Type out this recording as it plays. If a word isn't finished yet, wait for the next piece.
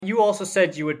You also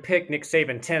said you would pick Nick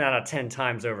Saban 10 out of 10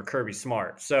 times over Kirby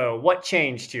Smart. So what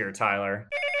changed here, Tyler?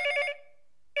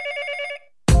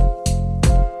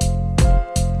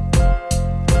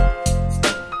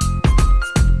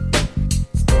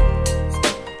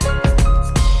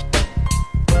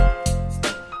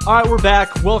 All right, we're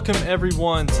back. Welcome,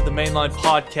 everyone, to the Mainline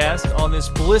Podcast on this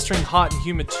blistering hot and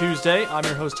humid Tuesday. I'm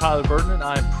your host, Tyler Burton, and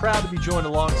I'm proud to be joined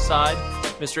alongside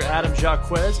Mr. Adam Jacques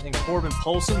and Corbin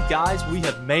Polson. Guys, we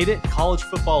have made it. College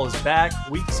football is back.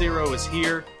 Week 0 is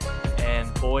here,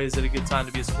 and boy, is it a good time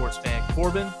to be a sports fan.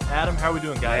 Corbin, Adam, how are we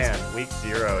doing, guys? Man, week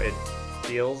 0, it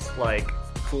feels like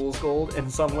fool's gold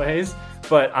in some ways,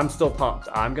 but I'm still pumped.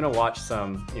 I'm going to watch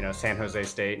some, San Jose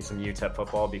State and some UTEP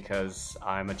football because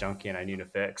I'm a junkie and I need a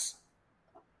fix.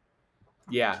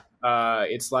 Yeah,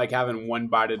 it's like having one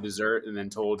bite of dessert and then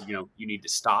told, you need to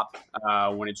stop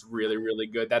when it's really, really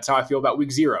good. That's how I feel about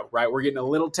week 0, right? We're getting a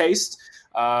little taste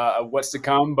of what's to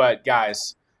come, but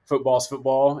guys, football's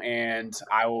football, and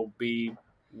I will be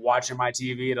watching my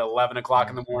TV at 11 o'clock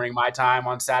in the morning, my time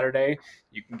on Saturday.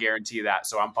 You can guarantee that,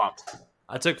 so I'm pumped.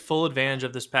 I took full advantage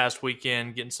of this past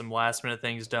weekend, getting some last-minute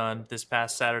things done. This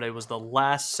past Saturday was the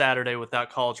last Saturday without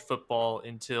college football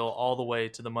until all the way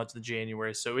to the month of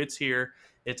January. So it's here.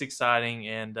 It's exciting.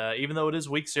 And even though it is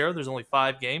week 0, there's only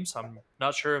 5 games. I'm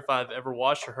not sure if I've ever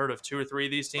watched or heard of 2 or 3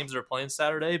 of these teams that are playing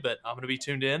Saturday, but I'm going to be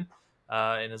tuned in.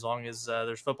 And as long as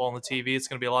there's football on the TV, it's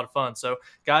going to be a lot of fun. So,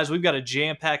 guys, we've got a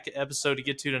jam-packed episode to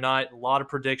get to tonight. A lot of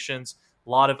predictions, a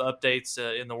lot of updates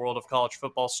in the world of college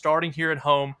football, starting here at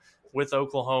home with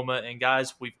Oklahoma. And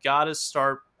guys, we've got to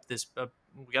start this.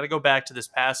 We got to go back to this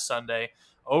past Sunday.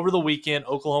 Over the weekend,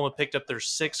 Oklahoma picked up their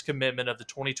 6th commitment of the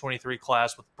 2023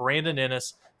 class with Brandon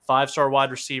Ennis, 5-star wide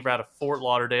receiver out of Fort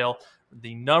Lauderdale,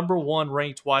 the number 1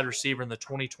 ranked wide receiver in the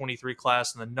 2023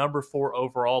 class and the number 4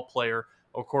 overall player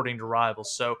according to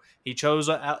Rivals. So he chose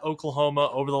Oklahoma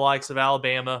over the likes of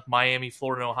Alabama, Miami,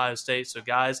 Florida, and Ohio State. So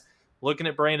guys, looking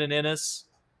at Brandon Ennis,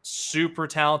 super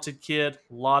talented kid,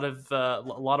 a lot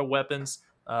of weapons,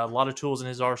 a lot of tools in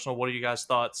his arsenal. What are you guys'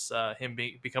 thoughts, him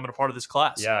becoming a part of this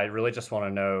class? Yeah, I really just want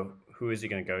to know, who is he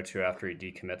going to go to after he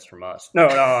decommits from us? No,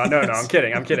 I'm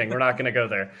kidding. We're not going to go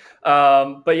there.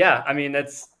 But yeah, I mean,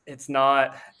 it's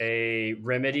not a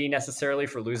remedy necessarily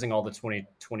for losing all the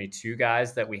 2022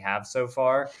 guys that we have so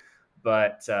far,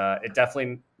 but it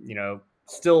definitely,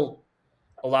 still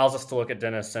allows us to look at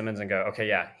Dennis Simmons and go, okay,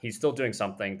 yeah, he's still doing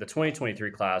something. The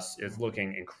 2023 class is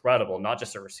looking incredible, not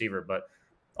just a receiver, but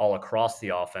all across the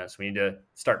offense. We need to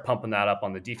start pumping that up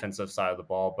on the defensive side of the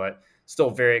ball, but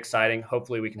still very exciting.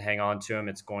 Hopefully we can hang on to him.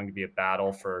 It's going to be a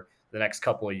battle for the next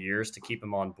couple of years to keep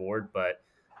him on board. But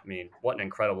I mean, what an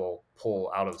incredible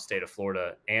pull out of the state of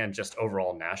Florida and just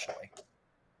overall nationally.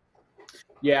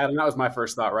 Yeah, and that was my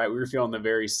first thought, right? We were feeling the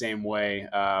very same way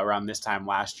around this time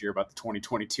last year about the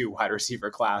 2022 wide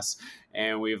receiver class,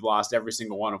 and we've lost every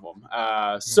single one of them.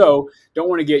 So don't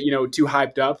want to get, too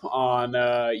hyped up on,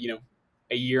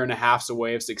 a year and a half's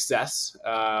away of success.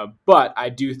 But I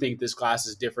do think this class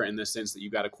is different in the sense that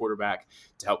you've got a quarterback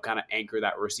to help kind of anchor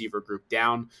that receiver group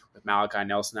down with Malachi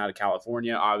Nelson out of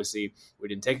California. Obviously, we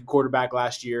didn't take a quarterback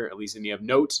last year, at least any of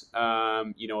note,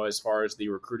 as far as the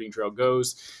recruiting trail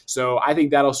goes. So I think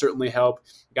that'll certainly help.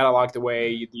 Got to like the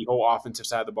way the whole offensive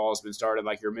side of the ball has been started,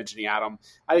 like you're mentioning, Adam.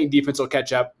 I think defense will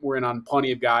catch up. We're in on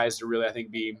plenty of guys to really, I think,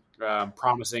 be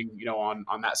promising,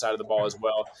 on that side of the ball as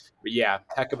well. But yeah,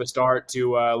 heck of a start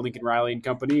to Lincoln Riley and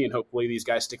company, and hopefully these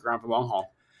guys stick around for the long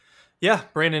haul. Yeah,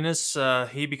 Brandon Ennis,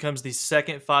 he becomes the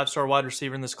 2nd 5-star wide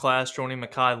receiver in this class, joining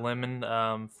Mekhi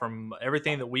Lemon. From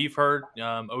everything that we've heard,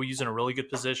 OU's in a really good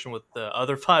position with the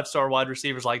other 5-star wide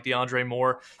receivers like DeAndre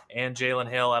Moore and Jalen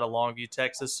Hale out of Longview,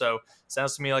 Texas. So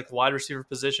sounds to me like the wide receiver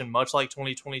position, much like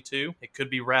 2022, it could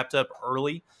be wrapped up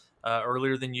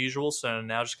earlier than usual. So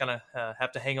now just kind of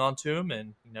have to hang on to him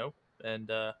and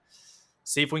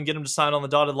see if we can get him to sign on the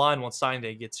dotted line once signing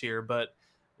day gets here. But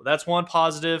that's one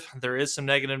positive. There is some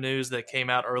negative news that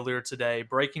came out earlier today.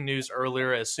 Breaking news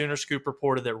earlier, as Sooner Scoop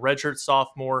reported that redshirt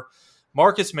sophomore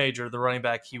Marcus Major, the running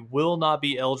back, he will not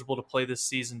be eligible to play this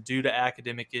season due to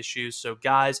academic issues. So,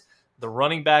 guys, the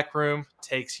running back room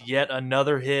takes yet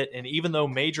another hit. And even though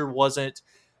Major wasn't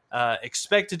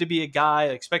expected to be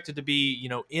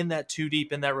in that 2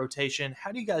 deep in that rotation,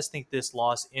 how do you guys think this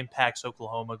loss impacts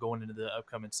Oklahoma going into the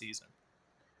upcoming season?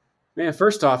 Man,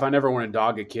 first off, I never want to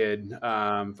dog a kid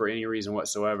for any reason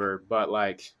whatsoever. But,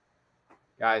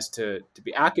 guys, to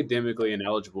be academically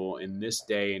ineligible in this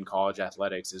day in college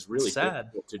athletics is really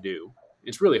difficult to do.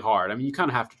 It's really hard. I mean, you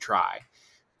kind of have to try.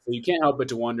 So you can't help but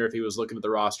to wonder if he was looking at the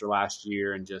roster last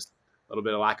year and just a little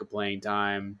bit of lack of playing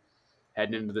time,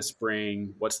 heading into the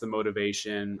spring. What's the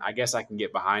motivation? I guess I can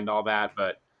get behind all that,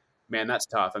 but man, that's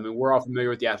tough. I mean, we're all familiar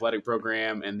with the athletic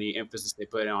program and the emphasis they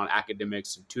put on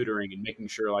academics and tutoring and making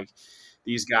sure like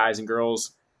these guys and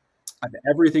girls have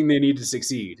everything they need to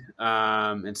succeed.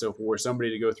 And so for somebody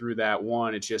to go through that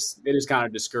one, it is kind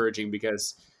of discouraging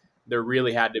because there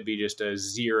really had to be just a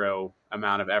zero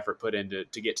amount of effort put into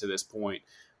to get to this point.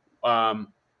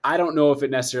 I don't know if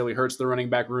it necessarily hurts the running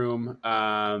back room.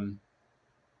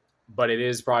 But it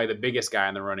is probably the biggest guy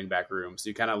in the running back room. So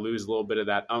you kind of lose a little bit of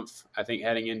that umph, I think,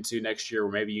 heading into next year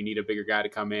where maybe you need a bigger guy to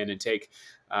come in and take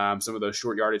some of those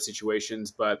short yardage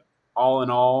situations. But all in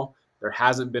all, there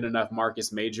hasn't been enough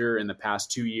Marcus Major in the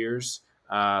past 2 years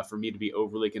for me to be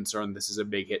overly concerned this is a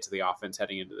big hit to the offense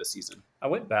heading into the season. I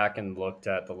went back and looked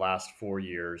at the last 4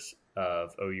 years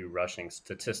of OU rushing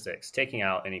statistics, taking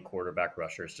out any quarterback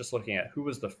rushers, just looking at who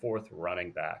was the fourth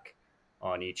running back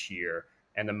on each year.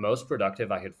 And the most productive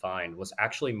I could find was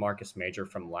actually Marcus Major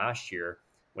from last year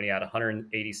when he had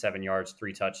 187 yards,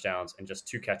 3 touchdowns, and just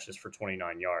 2 catches for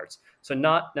 29 yards. So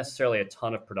not necessarily a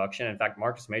ton of production. In fact,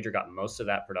 Marcus Major got most of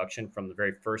that production from the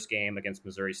very first game against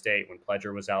Missouri State when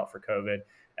Pledger was out for COVID,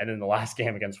 and then the last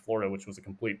game against Florida, which was a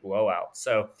complete blowout.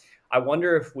 So I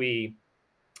wonder if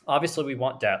obviously we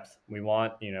want depth. We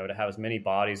want, to have as many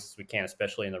bodies as we can,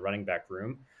 especially in the running back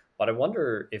room. But I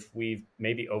wonder if we've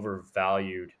maybe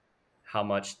overvalued how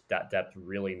much that depth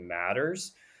really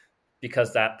matters,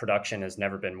 because that production has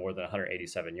never been more than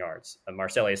 187 yards.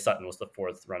 Marcelius Sutton was the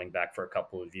fourth running back for a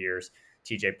couple of years.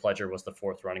 TJ Pledger was the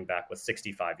fourth running back with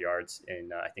 65 yards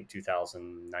in, I think,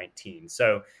 2019.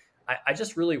 So I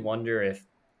just really wonder if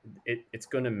it's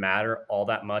going to matter all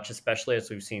that much, especially as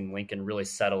we've seen Lincoln really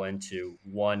settle into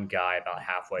one guy about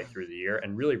halfway through the year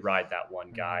and really ride that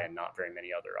one guy and not very many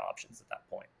other options at that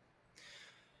point.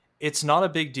 It's not a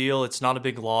big deal. It's not a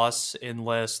big loss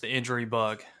unless the injury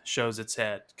bug shows its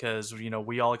head, because,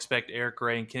 we all expect Eric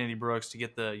Gray and Kennedy Brooks to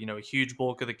get the, a huge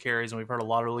bulk of the carries. And we've heard a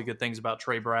lot of really good things about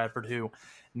Trey Bradford, who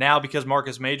now, because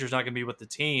Marcus Major's not going to be with the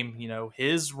team,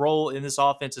 his role in this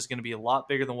offense is going to be a lot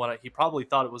bigger than what he probably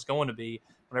thought it was going to be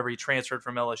whenever he transferred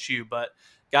from LSU. But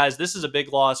guys, this is a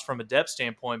big loss from a depth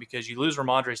standpoint because you lose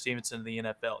Ramondre Stevenson to the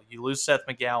NFL. You lose Seth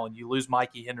McGowan. You lose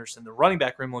Mikey Henderson. The running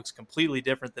back room looks completely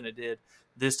different than it did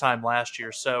this time last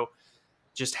year. So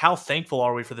just how thankful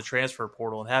are we for the transfer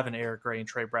portal and having Eric Gray and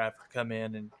Trey Bradford come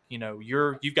in? And,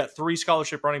 you've got 3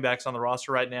 scholarship running backs on the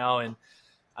roster right now. And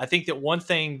I think that one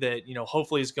thing that,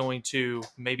 hopefully is going to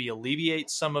maybe alleviate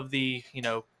some of the,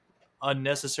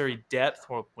 unnecessary depth,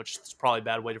 which is probably a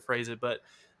bad way to phrase it, but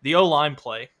the O-line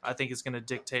play, I think, is going to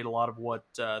dictate a lot of what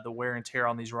the wear and tear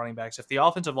on these running backs. If the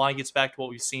offensive line gets back to what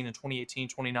we've seen in 2018,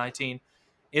 2019,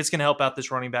 it's going to help out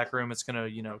this running back room. It's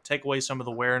going to, take away some of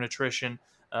the wear and attrition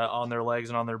on their legs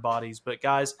and on their bodies. But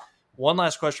guys, one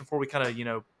last question before we kind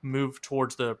of, move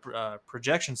towards the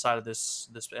projection side of this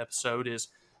episode is,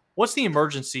 what's the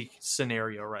emergency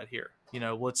scenario right here?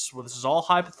 This is all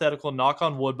hypothetical, knock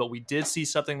on wood, but we did see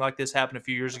something like this happen a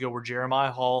few years ago where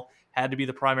Jeremiah Hall had to be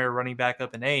the primary running back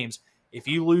up in Ames. If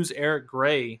you lose Eric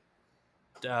Gray,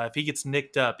 if he gets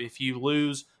nicked up, if you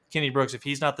lose Kenny Brooks, if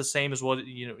he's not the same as what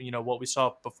what we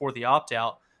saw before the opt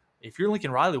out, if you're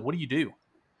Lincoln Riley, what do you do?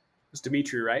 It's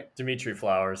Dimitri, right? Dimitri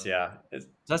Flowers, yeah. Did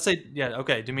I say, yeah?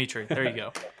 Okay, Dimitri. There you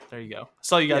go. There you go. I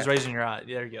saw you guys raising your eye.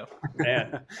 There you go.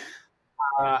 Man.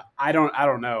 I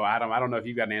don't know, Adam. I don't know if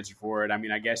you've got an answer for it. I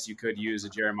mean, I guess you could use a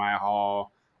Jeremiah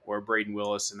Hall or a Braden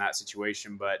Willis in that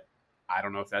situation, but I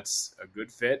don't know if that's a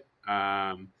good fit.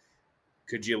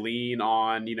 Could you lean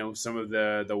on, some of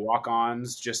the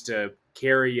walk-ons just to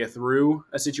carry you through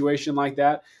a situation like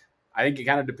that? I think it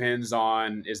kind of depends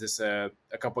on, is this a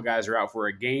couple guys are out for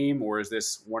a game, or is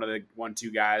this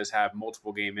two guys have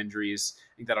multiple game injuries?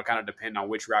 I think that'll kind of depend on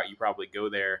which route you probably go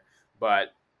there.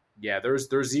 But yeah, there's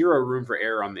zero room for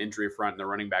error on the injury front in the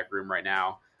running back room right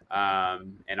now.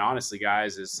 And honestly,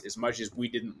 guys, as much as we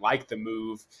didn't like the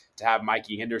move to have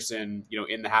Mikey Henderson,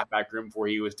 in the halfback room before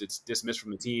he was dismissed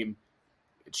from the team,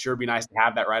 it'd sure be nice to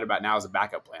have that right about now as a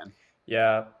backup plan.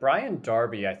 Yeah, Brian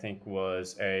Darby, I think,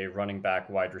 was a running back,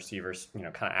 wide receiver, kind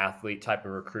of athlete type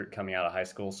of recruit coming out of high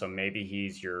school. So maybe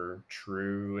he's your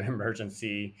true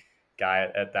emergency guy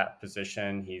at that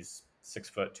position. He's 6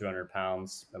 foot, 200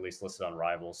 pounds, at least listed on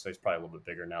Rivals. So he's probably a little bit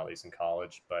bigger now that he's in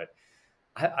college. But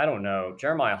I don't know.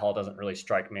 Jeremiah Hall doesn't really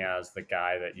strike me as the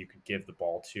guy that you could give the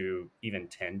ball to even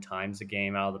 10 times a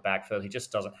game out of the backfield. He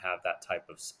just doesn't have that type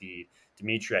of speed.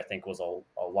 Dimitri, I think, was a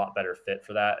lot better fit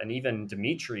for that. And even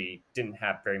Dimitri didn't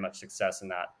have very much success in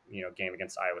that game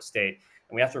against Iowa State.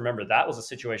 And we have to remember that was a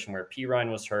situation where P.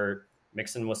 Ryan was hurt,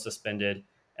 Mixon was suspended.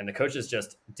 And the coaches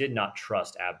just did not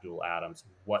trust Abdul Adams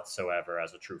whatsoever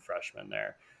as a true freshman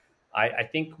there. I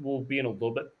think we'll be in a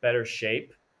little bit better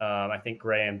shape. I think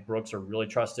Gray and Brooks are really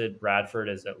trusted. Bradford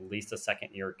is at least a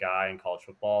second-year guy in college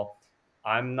football.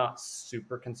 I'm not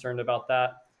super concerned about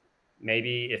that.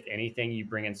 Maybe, if anything, you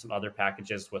bring in some other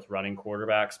packages with running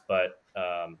quarterbacks, but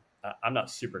I'm not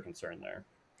super concerned there.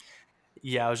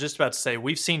 Yeah, I was just about to say,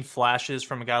 we've seen flashes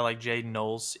from a guy like Jaden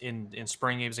Knowles in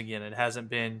spring games. Again, it hasn't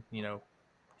been,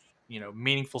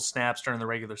 meaningful snaps during the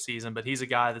regular season, but he's a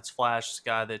guy that's flashed, a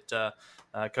guy that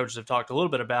coaches have talked a little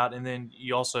bit about. And then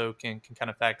you also can kind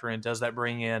of factor in, does that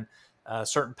bring in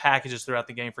certain packages throughout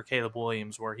the game for Caleb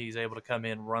Williams, where he's able to come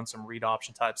in, run some read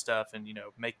option type stuff, and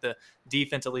make the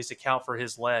defense at least account for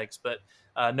his legs. But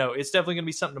no, it's definitely going to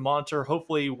be something to monitor.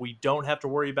 Hopefully, we don't have to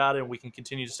worry about it, and we can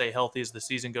continue to stay healthy as the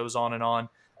season goes on and on.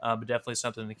 But definitely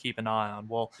something to keep an eye on.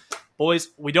 Well, boys,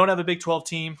 we don't have a Big 12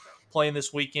 team playing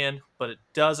this weekend, but it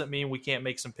doesn't mean we can't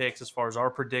make some picks as far as our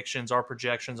predictions, our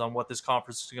projections on what this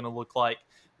conference is going to look like,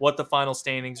 what the final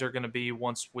standings are going to be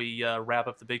once we wrap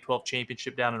up the Big 12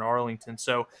 championship down in Arlington.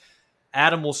 So,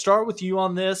 Adam, we'll start with you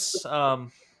on this.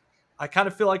 I kind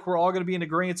of feel like we're all going to be in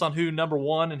agreement on who number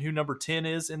 1 and who number 10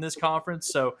 is in this conference.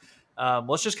 So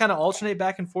let's just kind of alternate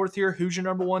back and forth here. Who's your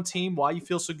number 1 team? Why you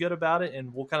feel so good about it?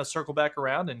 And we'll kind of circle back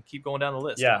around and keep going down the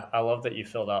list. Yeah, I love that you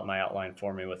filled out my outline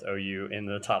for me with OU in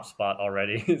the top spot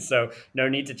already. So no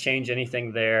need to change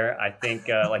anything there. I think,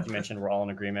 like you mentioned, we're all in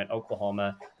agreement.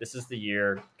 Oklahoma, this is the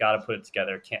year. Got to put it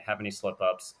together. Can't have any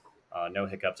slip-ups. No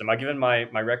hiccups. Am I giving my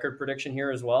record prediction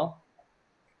here as well?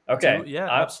 Okay. Yeah,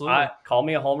 absolutely. Call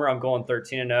me a homer. I'm going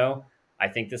 13-0. I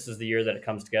think this is the year that it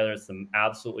comes together. It's the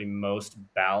absolutely most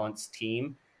balanced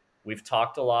team. We've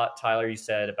talked a lot, Tyler, you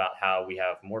said about how we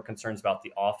have more concerns about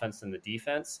the offense than the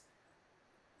defense.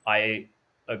 I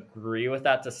agree with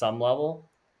that to some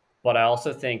level, but I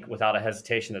also think without a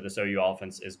hesitation that this OU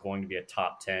offense is going to be a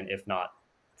top 10, if not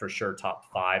for sure top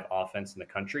 5 offense in the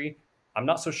country. I'm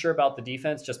not so sure about the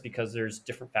defense just because there's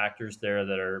different factors there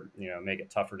that are, make it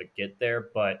tougher to get there.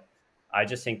 But I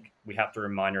just think we have to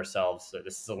remind ourselves that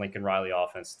this is a Lincoln Riley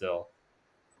offense still.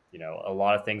 A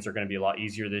lot of things are going to be a lot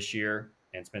easier this year,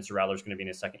 and Spencer Rattler is going to be in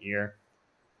his second year.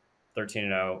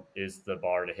 13-0 is the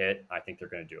bar to hit. I think they're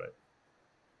going to do it.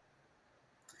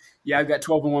 Yeah, I've got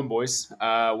 12-1, boys.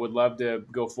 Would love to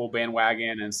go full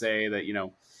bandwagon and say that,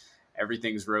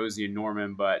 everything's rosy in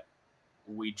Norman, but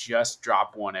we just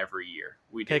drop one every year.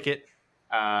 We pick it.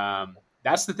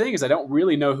 That's the thing, is I don't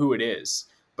really know who it is,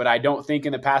 but I don't think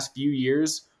in the past few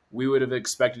years we would have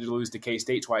expected to lose to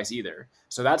K-State twice either.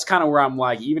 So that's kind of where I'm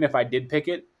like, even if I did pick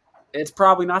it, it's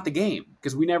probably not the game,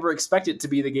 because we never expect it to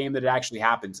be the game that it actually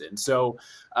happens in. So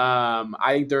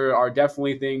I think there are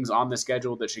definitely things on the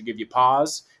schedule that should give you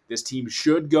pause. This team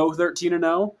should go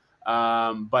 13-0,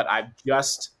 but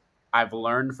I've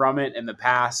learned from it in the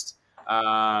past.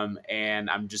 And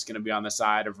I'm just going to be on the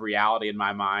side of reality in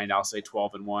my mind. I'll say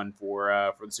 12-1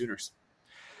 for the Sooners.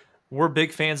 We're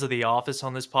big fans of The Office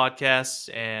on this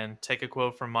podcast, and take a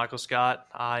quote from Michael Scott: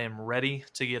 I am ready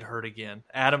to get hurt again.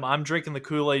 Adam, I'm drinking the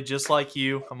Kool-Aid just like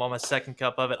you. I'm on my second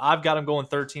cup of it. I've got them going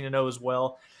 13-0 as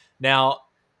well. Now,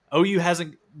 OU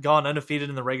hasn't gone undefeated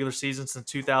in the regular season since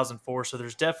 2004, so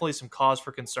there's definitely some cause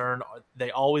for concern.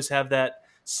 They always have that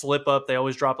slip up. They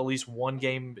always drop at least one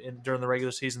game during the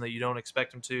regular season that you don't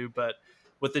expect them to. But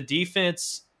with the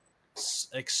defense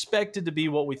expected to be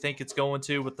what we think it's going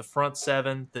to, with the front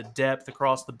seven, the depth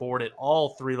across the board at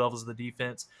all 3 levels of the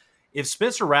defense, if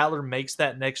Spencer Rattler makes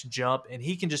that next jump and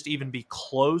he can just even be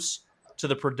close to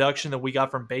the production that we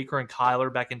got from Baker and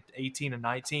Kyler back in 18 and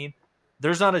 19,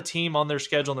 there's not a team on their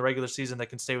schedule in the regular season that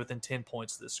can stay within 10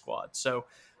 points of this squad. So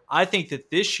I think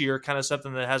that this year, kind of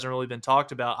something that hasn't really been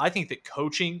talked about, I think that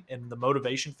coaching and the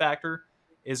motivation factor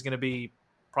is going to be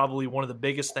probably one of the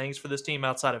biggest things for this team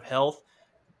outside of health.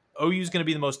 OU is going to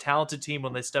be the most talented team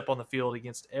when they step on the field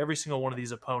against every single one of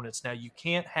these opponents. Now, you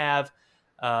can't have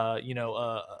a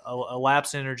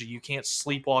lapse in energy. You can't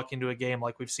sleepwalk into a game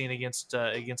like we've seen against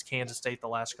Kansas State the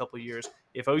last couple of years.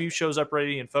 If OU shows up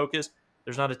ready and focused,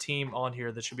 there's not a team on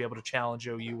here that should be able to challenge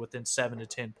OU within 7 to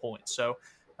 10 points. So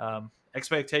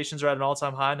expectations are at an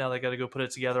all-time high. Now they got to go put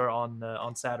it together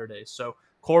on Saturday. So,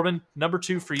 Corbin, number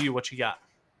 2 for you. What you got?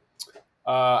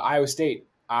 Iowa State.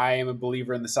 I am a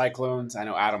believer in the Cyclones. I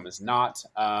know Adam is not,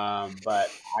 but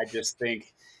I just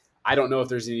think I don't know if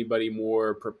there's anybody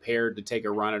more prepared to take a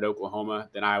run at Oklahoma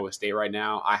than Iowa State right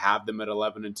now. I have them at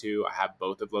 11-2. I have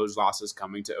both of those losses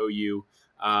coming to OU.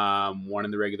 One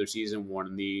in the regular season, one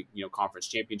in the conference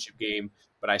championship game.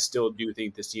 But I still do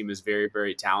think this team is very,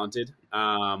 very talented.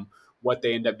 what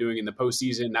they end up doing in the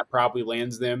postseason. That probably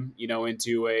lands them,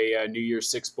 into a New Year's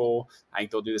Six bowl. I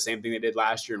think they'll do the same thing they did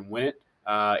last year and win it.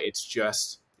 It's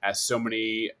just, as so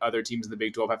many other teams in the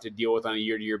Big 12 have to deal with on a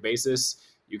year-to-year basis,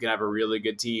 you can have a really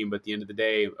good team, but at the end of the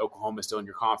day, Oklahoma is still in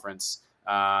your conference.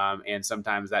 And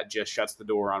sometimes that just shuts the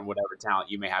door on whatever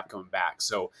talent you may have coming back.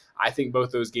 So I think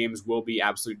both those games will be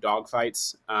absolute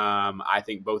dogfights. I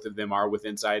think both of them are with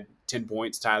inside 10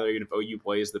 points, Tyler, even if OU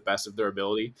plays the best of their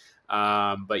ability.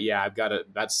 But yeah,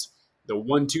 that's the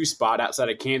 1-2 spot outside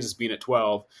of Kansas being at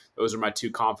 12. Those are my two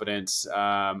confidence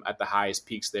at the highest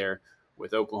peaks there,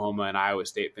 with Oklahoma and Iowa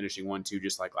State finishing 1-2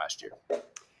 just like last year.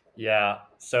 Yeah,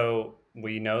 so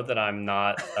we know that I'm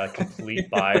not a complete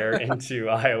buyer into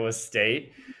Iowa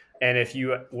State. And if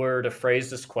you were to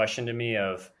phrase this question to me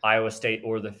of Iowa State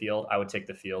or the field, I would take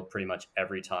the field pretty much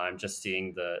every time, just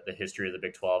seeing the history of the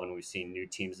Big 12. And we've seen new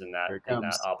teams in that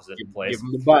opposite place. Give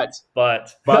them the butt.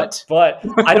 But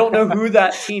I don't know who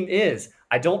that team is.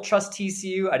 I don't trust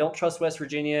TCU. I don't trust West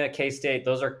Virginia, K-State.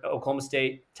 Those are Oklahoma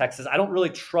State, Texas. I don't really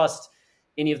trust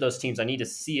any of those teams. I need to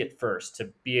see it first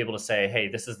to be able to say, hey,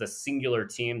 this is the singular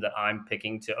team that I'm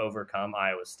picking to overcome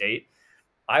Iowa State.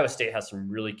 Iowa State has some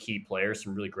really key players,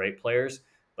 some really great players,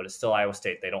 but it's still Iowa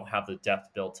State. They don't have the depth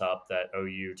built up that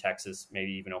OU, Texas,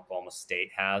 maybe even Oklahoma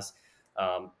State has.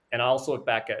 And I also look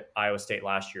back at Iowa State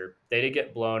last year. They did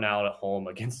get blown out at home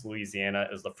against Louisiana.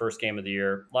 It was the first game of the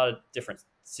year. A lot of different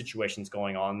situations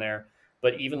going on there.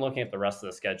 But even looking at the rest of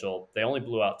the schedule, they only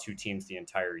blew out two teams the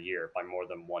entire year by more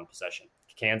than one possession.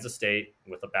 Kansas State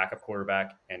with a backup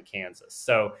quarterback and Kansas.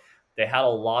 So they had a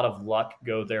lot of luck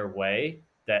go their way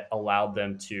that allowed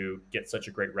them to get such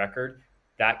a great record.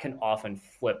 That can often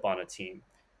flip on a team.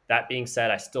 That being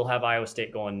said, I still have Iowa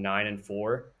State going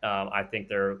 9-4. I think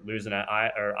they're losing at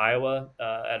Iowa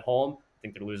at home. I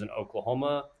think they're losing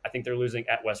Oklahoma. I think they're losing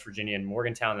at West Virginia and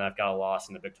Morgantown, and I've got a loss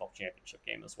in the Big 12 championship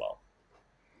game as well.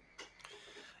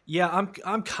 Yeah,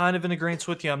 I'm kind of in agreement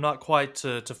with you. I'm not quite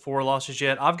to 4 losses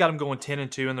yet. I've got them going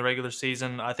 10-2 in the regular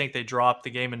season. I think they dropped the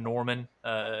game in Norman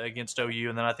against OU,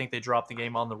 and then I think they dropped the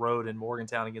game on the road in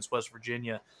Morgantown against West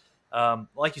Virginia.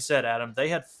 Like you said, Adam, they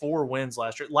had 4 wins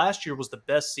last year. Last year was the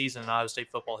best season in Iowa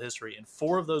State football history, and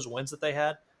 4 of those wins that they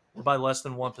had were by less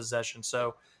than one possession.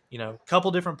 So, a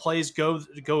couple different plays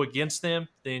go against them,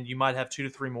 then you might have 2 to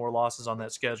 3 more losses on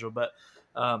that schedule. But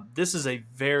this is a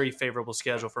very favorable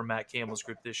schedule for Matt Campbell's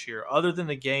group this year. Other than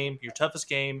the game, your toughest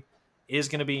game is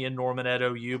going to be in Norman at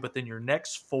OU, but then your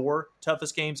next 4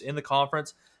 toughest games in the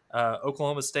conference,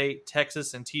 Oklahoma State,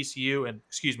 Texas, and TCU, and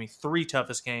 3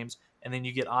 toughest games, and then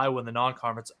you get Iowa in the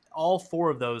non-conference. All 4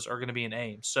 of those are going to be in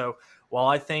Ames. So while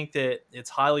I think that it's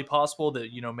highly possible that,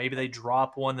 maybe they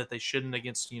drop one that they shouldn't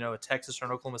against, a Texas or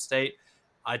an Oklahoma State,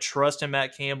 I trust in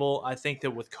Matt Campbell. I think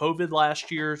that with COVID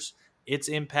last year's, its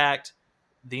impact,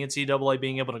 the NCAA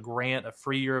being able to grant a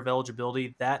free year of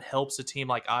eligibility, that helps a team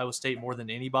like Iowa State more than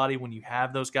anybody when you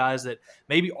have those guys that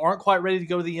maybe aren't quite ready to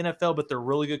go to the NFL, but they're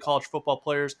really good college football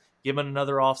players, given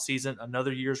another offseason,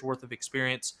 another year's worth of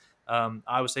experience.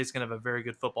 Iowa State's going to have a very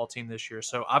good football team this year.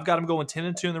 So I've got them going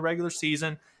 10-2 in the regular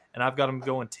season, and I've got them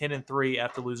going 10-3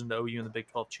 after losing to OU in the Big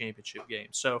 12 championship game.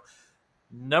 So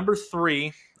number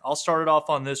 3, I'll start it off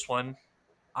on this one.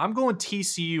 I'm going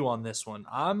TCU on this one.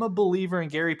 I'm a believer in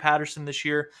Gary Patterson this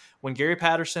year. When Gary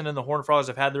Patterson and the Horned Frogs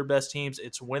have had their best teams,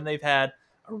 it's when they've had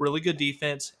a really good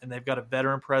defense and they've got a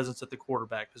veteran presence at the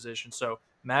quarterback position. So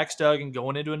Max Duggan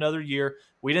going into another year.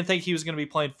 We didn't think he was going to be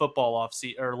playing football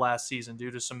last season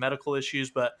due to some medical issues,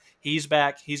 but he's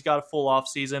back. He's got a full off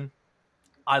season.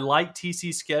 I like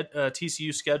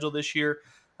TCU's schedule this year.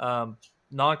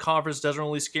 Non-conference doesn't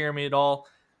really scare me at all.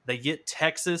 They get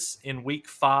Texas in week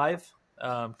 5.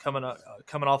 Coming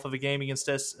off of a game against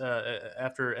us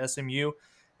after SMU,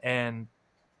 and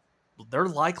they're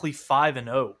likely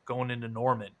 5-0 going into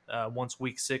Norman once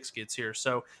week 6 gets here.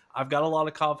 So I've got a lot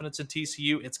of confidence in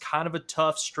TCU. It's kind of a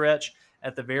tough stretch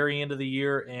at the very end of the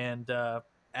year, and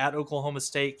at Oklahoma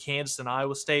State, Kansas, and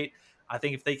Iowa State, I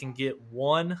think if they can get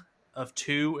 1 of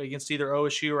 2 against either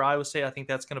OSU or Iowa State, I think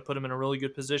that's going to put them in a really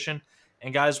good position.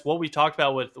 And guys, what we talked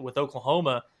about with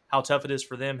Oklahoma, how tough it is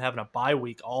for them having a bye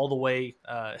week all the way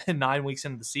 9 weeks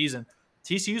into the season.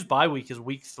 TCU's bye week is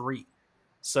week 3.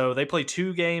 So they play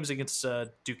 2 games against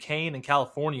Duquesne and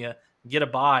California, get a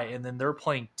bye, and then they're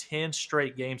playing 10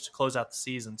 straight games to close out the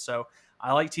season. So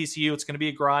I like TCU. It's going to be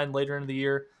a grind later in the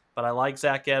year, but I like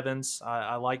Zach Evans.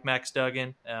 I like Max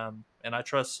Duggan, and I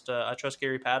trust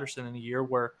Gary Patterson in a year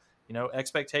where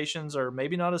expectations are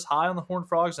maybe not as high on the Horned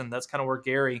Frogs, and that's kind of where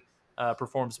Gary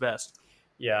performs best.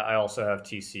 Yeah, I also have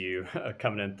TCU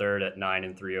coming in third at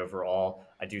 9-3 overall.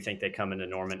 I do think they come into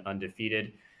Norman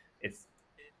undefeated.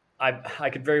 I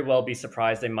could very well be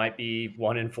surprised. They might be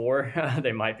 1-4.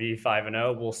 They might be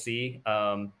 5-0. We'll see.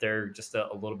 They're just a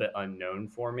little bit unknown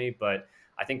for me, but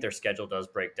I think their schedule does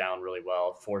break down really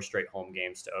well. 4 straight home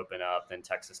games to open up, then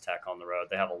Texas Tech on the road.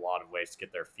 They have a lot of ways to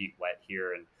get their feet wet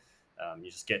here, and you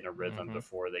just get in a rhythm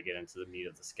before they get into the meat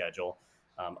of the schedule.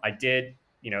 I did.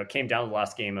 It came down to the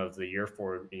last game of the year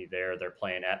for me there. They're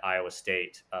playing at Iowa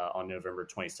State on November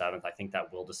 27th. I think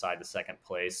that will decide the second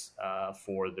place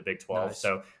for the Big 12. Nice.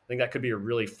 So I think that could be a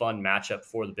really fun matchup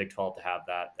for the Big 12 to have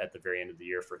that at the very end of the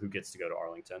year for who gets to go to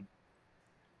Arlington.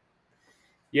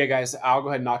 Yeah, guys, I'll go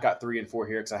ahead and knock out 3 and 4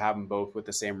 here because I have them both with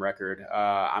the same record.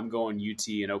 I'm going UT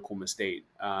and Oklahoma State,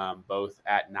 both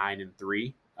at 9 and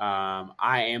 3.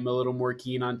 I am a little more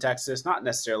keen on Texas, not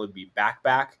necessarily be back,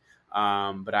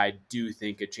 but I do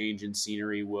think a change in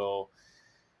scenery will,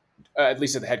 at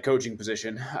least at the head coaching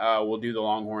position, will do the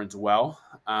Longhorns well.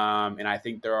 And I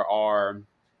think there are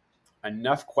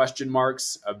enough question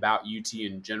marks about UT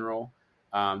in general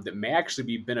that may actually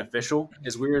be beneficial,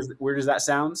 as weird as that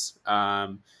sounds.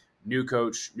 New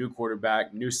coach, new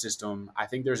quarterback, new system. I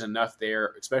think there's enough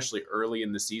there, especially early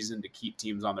in the season, to keep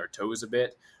teams on their toes a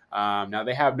bit. Now,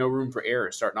 they have no room for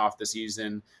error starting off the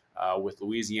season with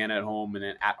Louisiana at home and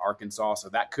then at Arkansas. So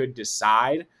that could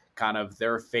decide kind of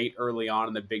their fate early on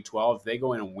in the Big 12. If they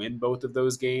go in and win both of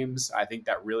those games, I think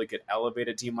that really could elevate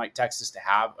a team like Texas to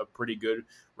have a pretty good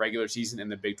regular season in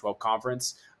the Big 12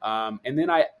 conference. And then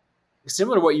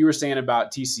similar to what you were saying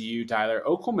about TCU, Tyler,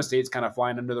 Oklahoma State's kind of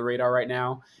flying under the radar right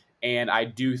now. And I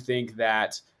do think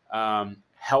that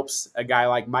helps a guy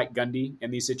like Mike Gundy in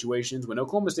these situations. When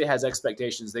Oklahoma State has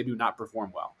expectations, they do not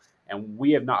perform well. And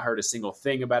we have not heard a single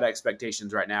thing about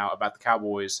expectations right now about the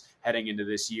Cowboys heading into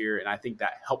this year. And I think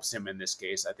that helps him in this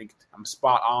case. I think I'm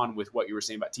spot on with what you were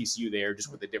saying about TCU there, just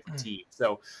with a different team.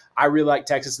 So I really like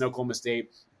Texas and Oklahoma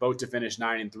State, both to finish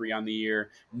 9 and 3 on the year.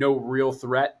 No real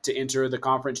threat to enter the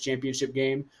conference championship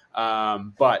game,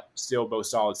 but still both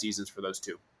solid seasons for those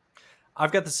two.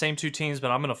 I've got the same two teams,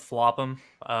 but I'm going to flop them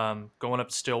going up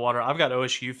to Stillwater. I've got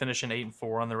OSU finishing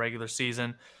 8-4 on the regular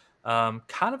season.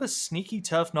 Kind of a sneaky,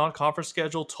 tough non-conference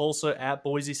schedule. Tulsa at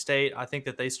Boise State. I think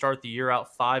that they start the year out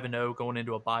 5-0 going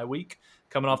into a bye week.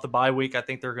 Coming off the bye week, I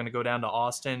think they're going to go down to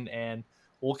Austin, and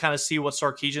we'll kind of see what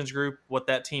Sarkisian's group, what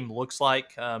that team looks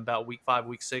like about week 5,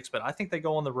 week 6. But I think they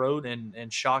go on the road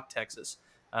and shock Texas.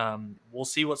 We'll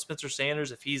see what Spencer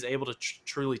Sanders, if he's able to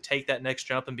truly take that next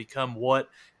jump and become what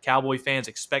Cowboy fans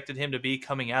expected him to be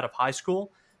coming out of high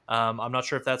school. I'm not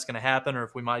sure if that's going to happen or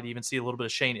if we might even see a little bit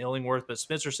of Shane Illingworth. But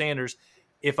Spencer Sanders,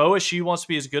 if OSU wants to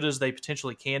be as good as they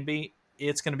potentially can be,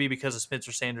 it's going to be because of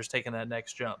Spencer Sanders taking that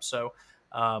next jump. So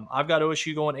I've got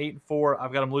OSU going 8-4.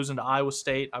 I've got them losing to Iowa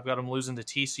State. I've got them losing to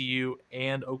TCU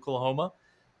and Oklahoma.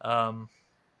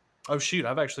 Oh, shoot.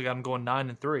 I've actually got them going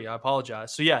 9-3. I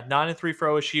apologize. So, yeah, 9-3 for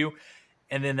OSU.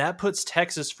 And then that puts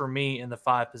Texas for me in the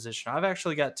 5 position. I've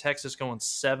actually got Texas going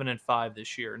 7-5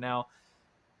 this year. Now,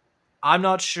 I'm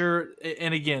not sure.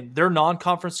 And again, their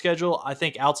non-conference schedule, I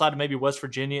think outside of maybe West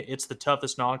Virginia, it's the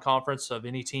toughest non-conference of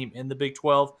any team in the Big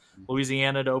 12.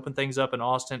 Louisiana to open things up in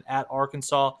Austin, at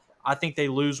Arkansas. I think they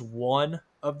lose one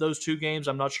of those 2 games.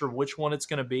 I'm not sure which one it's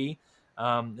going to be.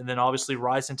 And then obviously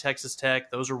Rice and Texas Tech,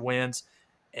 those are wins.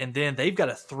 And then they've got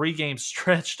a 3-game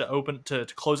stretch to open to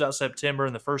close out September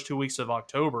and the first 2 weeks of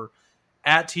October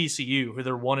at TCU, who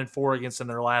they're 1-4 against in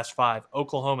their last 5.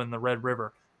 Oklahoma and the Red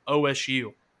River,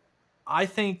 OSU. I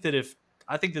think that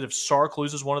if Sark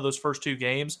loses one of those first 2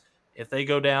 games, if they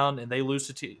go down and they lose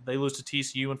to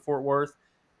TCU in Fort Worth,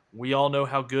 we all know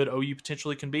how good OU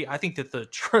potentially can be. I think that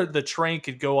the train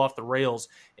could go off the rails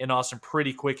in Austin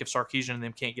pretty quick if Sarkisian and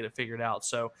them can't get it figured out.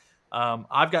 So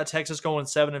I've got Texas going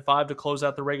 7-5 to close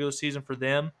out the regular season for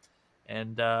them.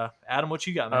 And Adam, what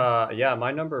you got, man? Yeah,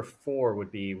 my number 4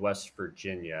 would be West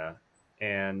Virginia.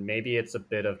 And maybe it's a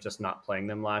bit of just not playing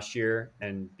them last year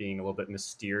and being a little bit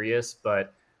mysterious,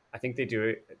 but I think they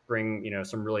do bring,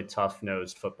 some really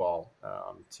tough-nosed football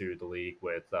to the league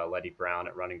with Letty Brown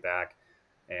at running back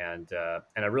and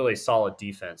a really solid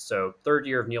defense. So 3rd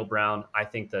year of Neil Brown, I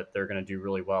think that they're going to do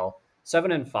really well.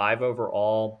 7-5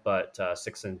 overall, but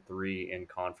 6-3 in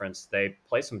conference. They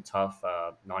play some tough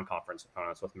non-conference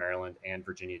opponents with Maryland and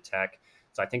Virginia Tech.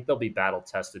 So I think they'll be battle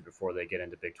tested before they get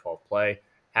into Big 12 play.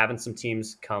 Having some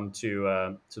teams come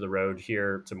to the road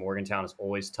here to Morgantown is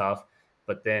always tough.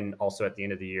 But then also at the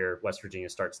end of the year, West Virginia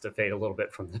starts to fade a little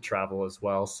bit from the travel as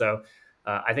well. So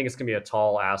I think it's going to be a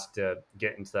tall ask to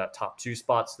get into that top 2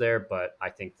 spots there. But I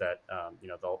think that,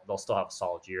 they'll still have a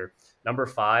solid year. Number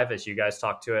 5, as you guys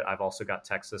talk to it, I've also got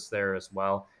Texas there as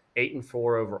well.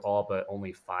 8-4 overall, but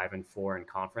only 5-4 in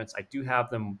conference. I do have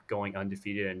them going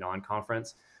undefeated in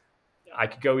non-conference. I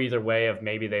could go either way of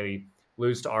maybe they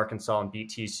lose to Arkansas and beat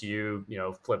TCU,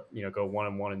 flip, go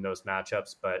 1-1 in those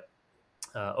matchups. But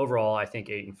overall, I think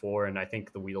 8-4, and I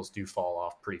think the wheels do fall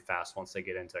off pretty fast once they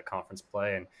get into conference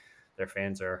play and their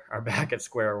fans are back at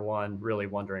square one, really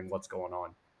wondering what's going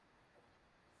on.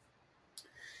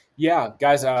 Yeah,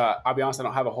 guys, I'll be honest, I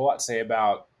don't have a whole lot to say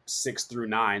about 6 through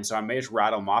 9, so I may just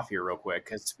rattle them off here real quick.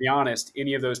 Because to be honest,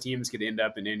 any of those teams could end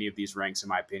up in any of these ranks, in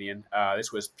my opinion.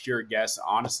 This was pure guess,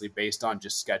 honestly, based on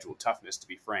just schedule toughness, to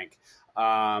be frank.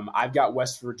 I've got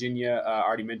West Virginia,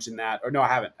 already mentioned that. Or no, I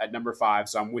haven't, at number 5,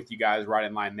 so I'm with you guys right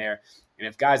in line there. And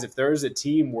if there's a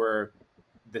team where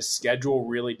the schedule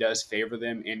really does favor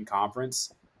them in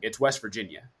conference, it's West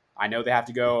Virginia. I know they have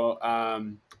to go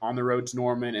on the road to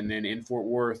Norman and then in Fort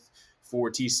Worth for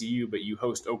TCU, but you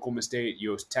host Oklahoma State,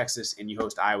 you host Texas, and you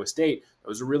host Iowa State.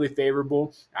 Those are really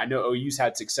favorable. I know OU's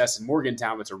had success in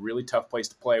Morgantown, but it's a really tough place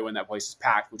to play when that place is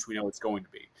packed, which we know it's going to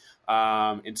be.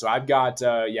 And so I've got,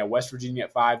 West Virginia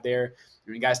at 5 there.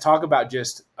 And you guys talk about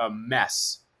just a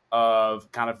mess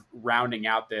of kind of rounding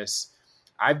out this.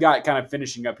 I've got kind of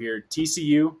finishing up here,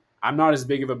 TCU. I'm not as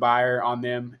big of a buyer on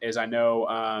them as I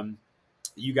know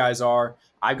you guys are.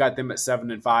 I've got them at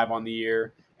 7-5 on the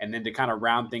year. And then to kind of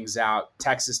round things out,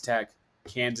 Texas Tech,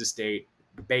 Kansas State,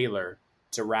 Baylor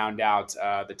to round out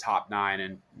the top 9.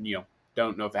 And,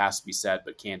 don't know if it has to be said,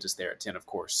 but Kansas there at 10, of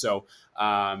course. So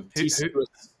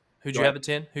who'd you have at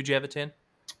 10?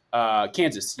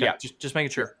 Kansas, okay, yeah. Just making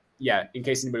sure. Yeah, in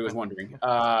case anybody was wondering.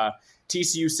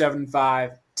 TCU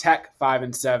 7-5, Tech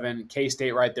 5-7,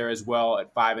 K-State right there as well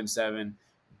at 5-7.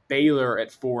 Baylor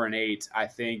at 4-8. I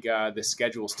think the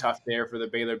schedule's tough there for the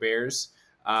Baylor Bears.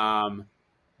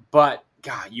 But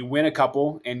God, you win a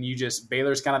couple, and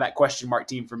Baylor's kind of that question mark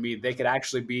team for me. They could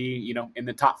actually be, in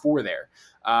the top 4 there.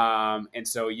 And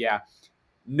so, yeah,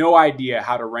 no idea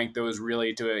how to rank those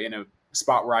really in a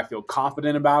spot where I feel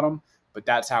confident about them. But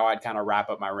that's how I'd kind of wrap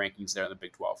up my rankings there in the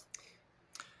Big 12.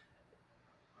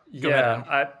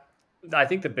 I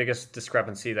think the biggest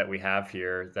discrepancy that we have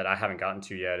here that I haven't gotten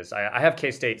to yet is I have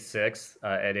K-State 6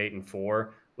 at 8-4.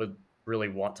 Would really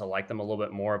want to like them a little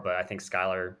bit more, but I think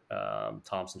Skylar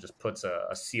Thompson just puts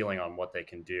a ceiling on what they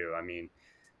can do. I mean,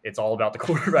 it's all about the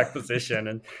quarterback position,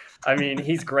 and I mean,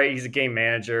 he's great. He's a game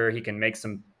manager. He can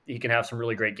have some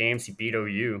really great games. He beat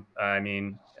OU.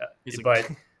 But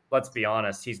let's be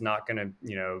honest, he's not going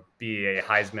to, be a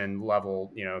Heisman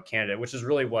level, candidate, which is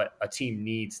really what a team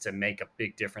needs to make a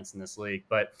big difference in this league.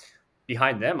 But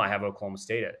behind them, I have Oklahoma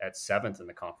State at 7th in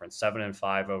the conference,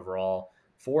 7-5 overall,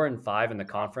 4-5 in the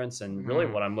conference. And really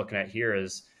what I'm looking at here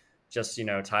is just,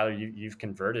 Tyler, you've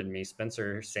converted me.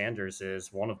 Spencer Sanders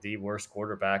is one of the worst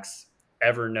quarterbacks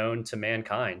ever known to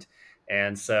mankind.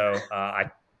 And so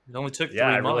it only took 3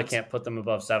 I months. really can't put them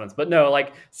above 7th. But no,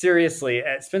 seriously,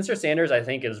 Spencer Sanders, I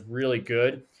think, is really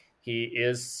good. He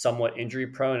is somewhat injury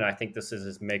prone, and I think this is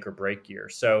his make or break year.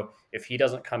 So if he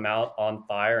doesn't come out on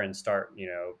fire and start,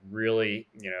 really,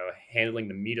 handling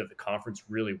the meat of the conference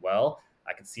really well,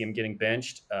 I could see him getting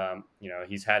benched.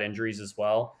 He's had injuries as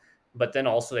well. But then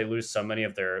also they lose so many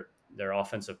of their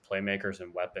offensive playmakers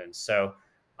and weapons. So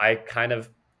I kind of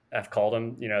have called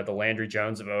him, the Landry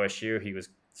Jones of OSU. He was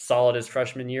solid his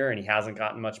freshman year, and he hasn't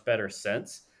gotten much better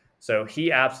since. So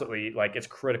he absolutely, it's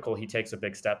critical he takes a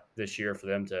big step this year for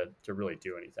them to really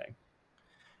do anything.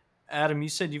 Adam, you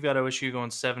said you've got OSU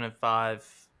going 7-5.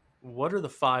 What are the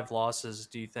 5 losses,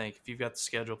 do you think, if you've got the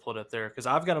schedule pulled up there? Because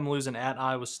I've got them losing at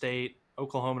Iowa State,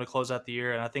 Oklahoma to close out the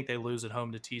year, and I think they lose at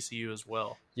home to TCU as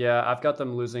well. Yeah, I've got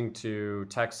them losing to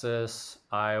Texas,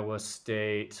 Iowa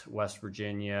State, West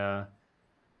Virginia,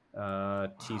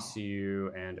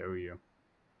 TCU, and OU.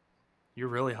 You're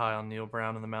really high on Neil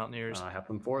Brown and the Mountaineers. I have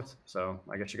them 4th, so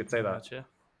I guess you could say that. Gotcha.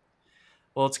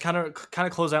 Well, it's kind of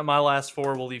close out my last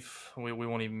 4. We'll leave. We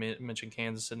won't even mention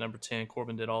Kansas at number 10.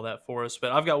 Corbin did all that for us,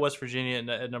 but I've got West Virginia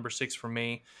at number 6 for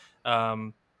me.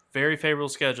 Very favorable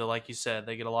schedule, like you said.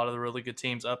 They get a lot of the really good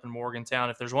teams up in Morgantown.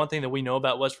 If there's one thing that we know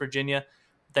about West Virginia,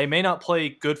 they may not play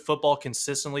good football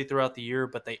consistently throughout the year,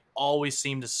 but they always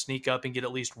seem to sneak up and get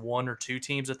at least 1 or 2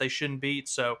 teams that they shouldn't beat.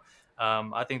 So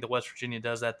I think that West Virginia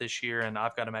does that this year, and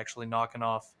I've got them actually knocking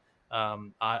off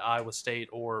Iowa State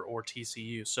or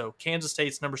TCU. So Kansas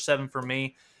State's number 7 for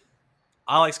me.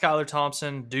 I like Skylar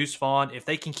Thompson, Deuce Vaughn. If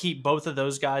they can keep both of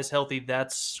those guys healthy,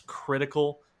 that's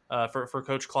critical for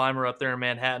Coach Clymer up there in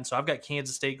Manhattan. So I've got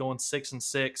Kansas State going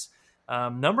 6-6.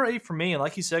 Number 8 for me, and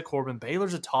like you said, Corbin,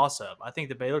 Baylor's a toss-up. I think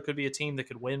that Baylor could be a team that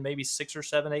could win maybe 6 or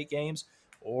 7, 8 games,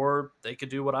 or they could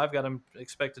do what I've got them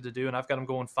expected to do, and I've got them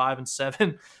going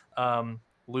 5-7,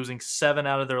 losing 7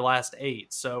 out of their last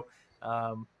 8. So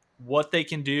what they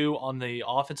can do on the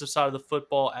offensive side of the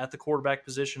football at the quarterback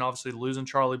position. Obviously, losing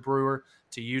Charlie Brewer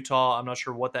to Utah, I'm not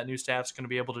sure what that new staff's going to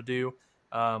be able to do.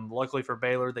 Luckily for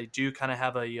Baylor, they do kind of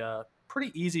have a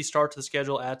pretty easy start to the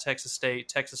schedule at Texas State,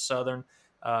 Texas Southern,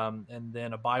 and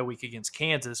then a bye week against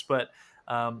Kansas. But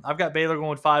I've got Baylor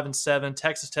going 5-7.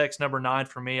 Texas Tech's number 9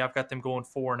 for me. I've got them going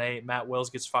 4-8. Matt Wells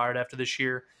gets fired after this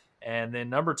year. And then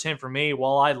number 10 for me,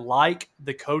 while I like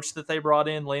the coach that they brought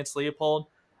in, Lance Leopold,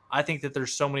 I think that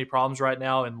there's so many problems right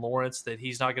now in Lawrence that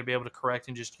he's not going to be able to correct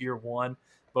in just year one,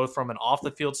 both from an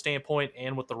off-the-field standpoint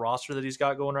and with the roster that he's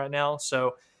got going right now.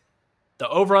 So the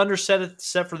over-under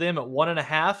set for them at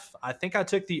 1.5. I think I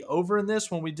took the over in this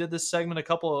when we did this segment a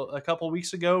couple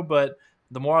weeks ago, but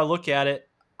the more I look at it,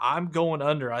 I'm going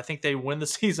under. I think they win the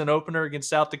season opener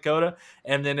against South Dakota,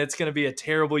 and then it's going to be a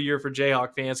terrible year for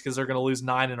Jayhawk fans because they're going to lose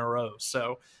 9 in a row.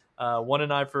 So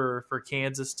 1-9 for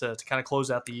Kansas to kind of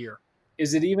close out the year.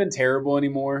 Is it even terrible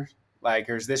anymore? Like,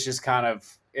 or is this just kind of,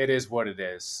 it is what it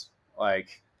is?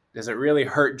 Like, does it really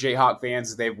hurt Jayhawk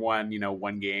fans if they've won,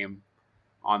 one game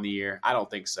on the year? I don't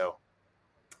think so.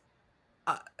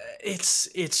 It's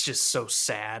just so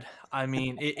sad. I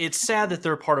mean, it's sad that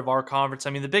they're part of our conference. I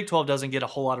mean, the Big 12 doesn't get a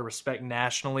whole lot of respect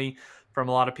nationally from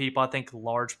a lot of people. I think a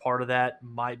large part of that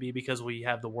might be because we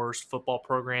have the worst football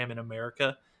program in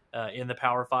America in the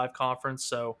Power 5 conference.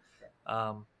 So,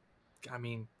 I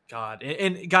mean, God.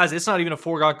 And guys, it's not even a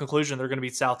foregone conclusion they're going to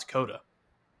beat South Dakota.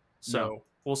 So no.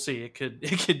 We'll see. It could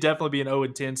definitely be an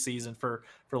 0-10 season for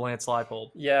Lance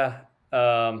Leipold. Yeah.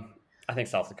 I think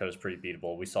South Dakota is pretty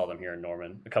beatable. We saw them here in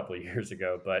Norman a couple of years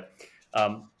ago, but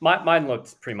mine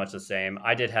looked pretty much the same.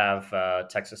 I did have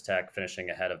Texas Tech finishing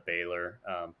ahead of Baylor,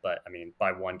 but I mean,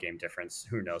 by 1 game difference,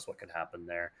 who knows what could happen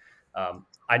there.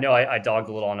 I know I dogged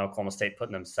a little on Oklahoma State,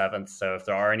 putting them 7th. So if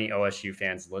there are any OSU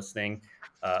fans listening,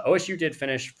 OSU did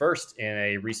finish 1st in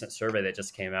a recent survey that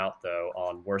just came out, though,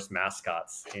 on worst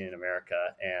mascots in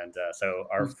America. And so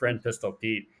our friend Pistol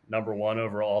Pete, number 1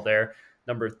 overall there.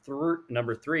 Number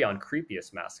 3 on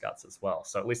creepiest mascots as well.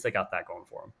 So at least they got that going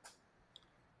for them.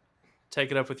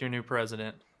 Take it up with your new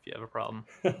president if you have a problem.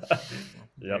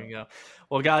 There you go.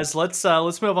 Well, guys, let's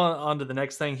move on to the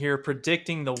next thing here,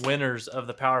 predicting the winners of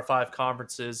the Power 5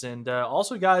 conferences. And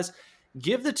also, guys,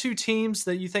 give the 2 teams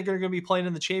that you think are going to be playing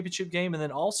in the championship game, and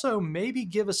then also maybe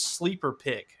give a sleeper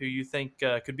pick who you think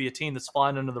could be a team that's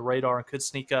flying under the radar and could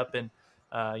sneak up and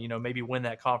maybe win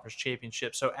that conference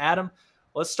championship. So, Adam,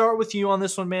 let's start with you on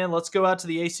this one, man. Let's go out to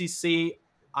the ACC.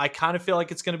 I kind of feel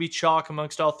like it's going to be chalk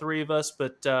amongst all 3 of us,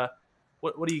 but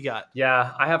what do you got?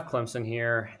 Yeah, I have Clemson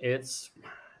here. It's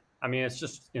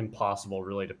just impossible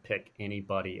really to pick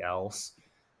anybody else.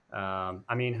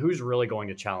 Who's really going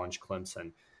to challenge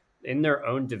Clemson? In their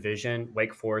own division,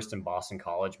 Wake Forest and Boston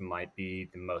College might be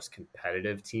the most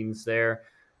competitive teams there,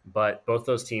 but both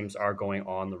those teams are going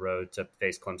on the road to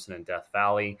face Clemson in Death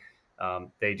Valley.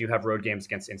 They do have road games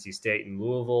against NC State and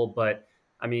Louisville, but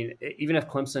I mean, even if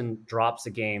Clemson drops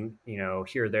a game,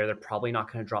 here or there, they're probably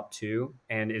not going to drop 2.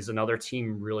 And is another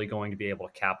team really going to be able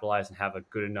to capitalize and have a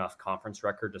good enough conference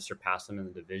record to surpass them in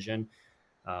the division?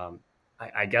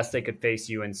 I guess they could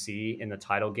face UNC in the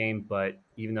title game, but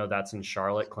even though that's in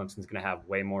Charlotte, Clemson's going to have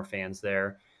way more fans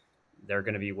there. They're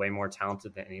going to be way more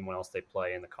talented than anyone else they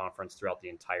play in the conference throughout the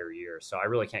entire year. So I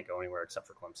really can't go anywhere except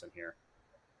for Clemson here.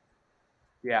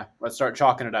 Yeah, let's start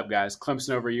chalking it up, guys.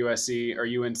 Clemson over USC or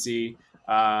UNC.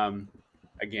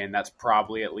 Again, that's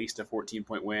probably at least a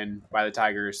 14-point win by the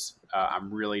Tigers.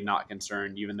 I'm really not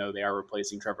concerned, even though they are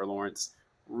replacing Trevor Lawrence.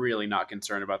 Really not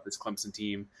concerned about this Clemson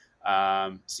team.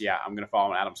 I'm going to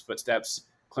follow in Adam's footsteps.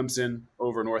 Clemson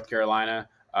over North Carolina.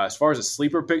 As far as a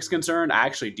sleeper pick's concerned, I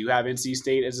actually do have NC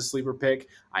State as a sleeper pick.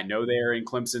 I know they are in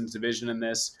Clemson's division in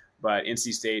this, but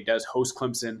NC State does host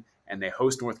Clemson, and they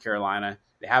host North Carolina.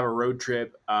 They have a road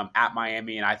trip at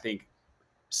Miami, and I think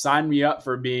sign me up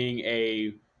for being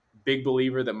a big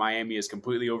believer that Miami is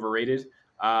completely overrated.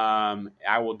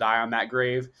 I will die on that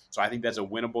grave. So I think that's a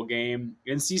winnable game.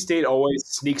 NC State always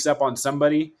sneaks up on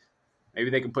somebody. Maybe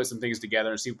they can put some things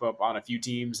together and sneak up on a few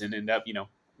teams and end up,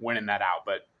 winning that out.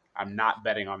 But I'm not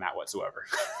betting on that whatsoever.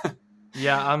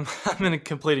 Yeah, I'm in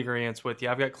complete agreement with you.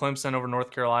 I've got Clemson over North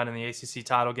Carolina in the ACC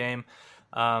title game.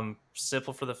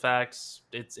 Simple for the facts.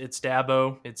 It's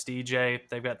Dabo, it's DJ.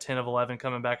 They've got 10 of 11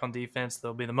 coming back on defense.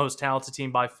 They'll be the most talented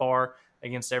team by far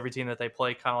against every team that they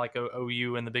play, kind of like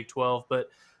OU in the Big 12. But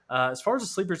as far as a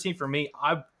sleeper team for me,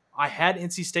 I had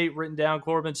NC State written down,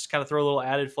 Corbin, just kind of throw a little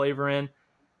added flavor in.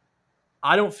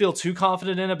 I don't feel too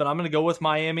confident in it, but I'm going to go with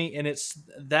Miami, and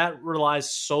that relies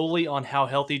solely on how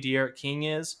healthy De'Aaron King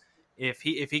is. If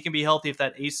he can be healthy, if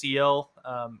that ACL,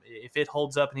 if it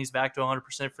holds up and he's back to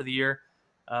 100% for the year,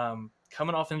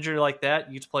 coming off injury like that,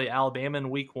 you get to play Alabama in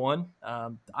week 1.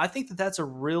 I think that that's a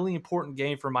really important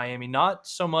game for Miami. Not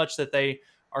so much that they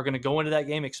are going to go into that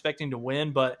game expecting to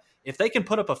win, but if they can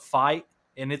put up a fight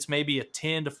and it's maybe a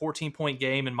 10 to 14 point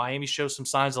game and Miami shows some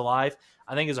signs of life,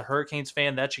 I think as a Hurricanes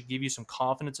fan, that should give you some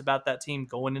confidence about that team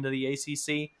going into the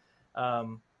ACC.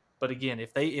 But again,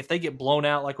 if they get blown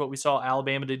out like what we saw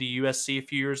Alabama did to USC a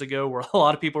few years ago, where a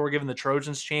lot of people were giving the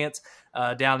Trojans chance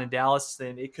down in Dallas,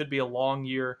 then it could be a long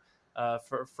year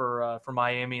for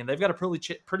Miami. And they've got a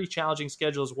pretty challenging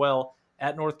schedule as well,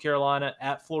 at North Carolina,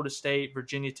 at Florida State,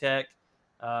 Virginia Tech,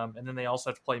 and then they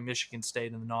also have to play Michigan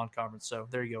State in the non-conference. So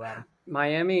there you go, Adam.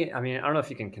 Miami, I mean, I don't know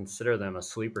if you can consider them a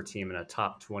sleeper team in a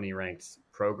top 20 ranked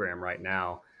program right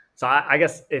now. So I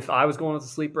guess if I was going with a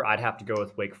sleeper, I'd have to go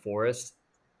with Wake Forest.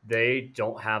 They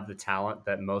don't have the talent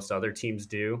that most other teams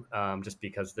do, just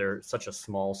because they're such a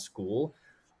small school.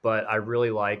 But I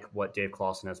really like what Dave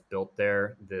Clawson has built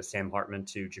there. The Sam Hartman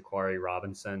to Jaquari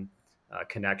Robinson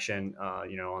connection,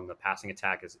 on the passing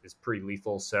attack is pretty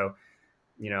lethal. So,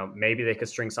 maybe they could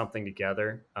string something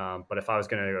together. But if I was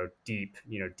going to go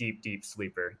deep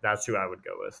sleeper, that's who I would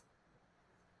go with.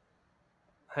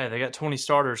 Hey, they got 20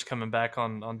 starters coming back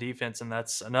on defense, and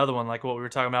that's another one like what we were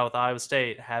talking about with Iowa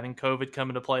State, having COVID come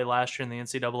into play last year in the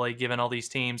NCAA, giving all these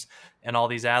teams and all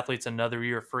these athletes another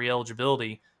year of free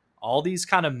eligibility. All these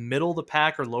kind of middle of the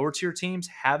pack or lower tier teams,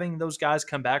 having those guys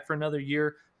come back for another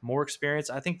year, more experience,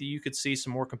 I think that you could see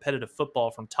some more competitive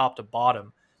football from top to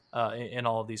bottom in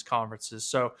all of these conferences.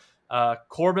 So,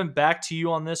 Corbin, back to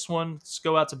you on this one. Let's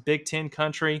go out to Big Ten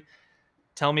country.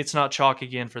 Tell me it's not chalk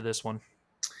again for this one.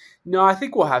 No, I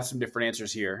think we'll have some different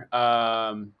answers here,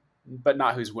 but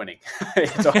not who's winning.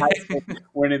 It's Ohio State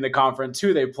winning the conference.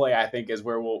 Who they play, I think, is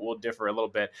where we'll differ a little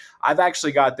bit. I've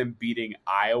actually got them beating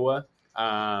Iowa.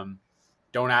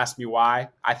 Don't ask me why.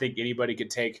 I think anybody could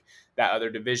take that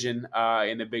other division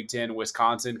in the Big Ten.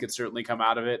 Wisconsin could certainly come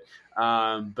out of it.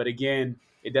 But again,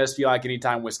 it does feel like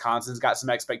anytime Wisconsin's got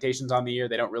some expectations on the year,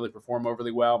 they don't really perform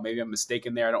overly well. Maybe I'm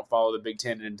mistaken there. I don't follow the Big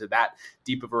Ten into that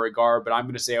deep of a regard, but I'm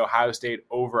going to say Ohio State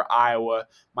over Iowa.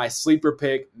 My sleeper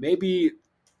pick, maybe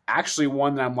actually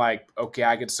one that I'm like, okay,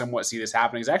 I could somewhat see this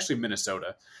happening, is actually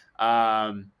Minnesota.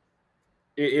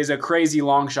 It is a crazy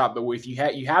long shot, but if you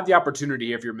have the opportunity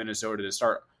here, if you're Minnesota, to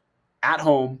start at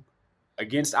home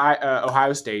against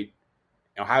Ohio State.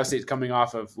 Ohio State's coming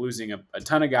off of losing a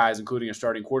ton of guys, including a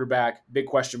starting quarterback. Big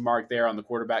question mark there on the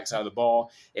quarterback side of the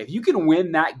ball. If you can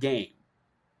win that game,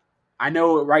 I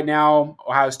know right now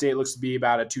Ohio State looks to be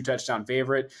about a 2-touchdown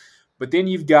favorite, but then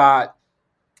you've got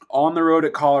on the road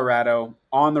at Colorado,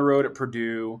 on the road at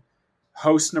Purdue,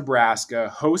 host Nebraska,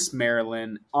 host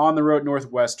Maryland, on the road at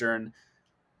Northwestern,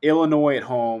 Illinois at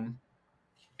home,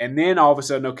 and then all of a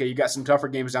sudden, okay, you got some tougher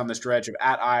games down the stretch of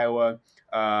at Iowa,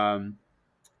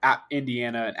 at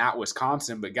Indiana, and at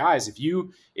Wisconsin. But guys, if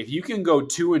you can go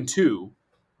 2-2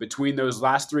 between those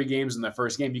last 3 games in the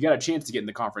first game, you got a chance to get in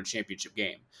the conference championship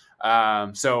game.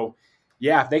 So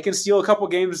yeah, if they can steal a couple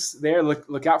games there,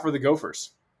 look out for the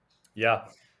Gophers. Yeah.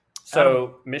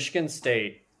 So Michigan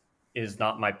State is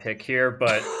not my pick here,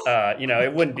 but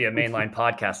it wouldn't be a mainline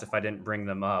podcast if I didn't bring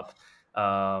them up.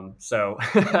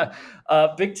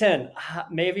 Big Ten,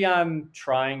 maybe I'm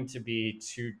trying to be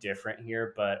too different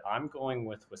here, but I'm going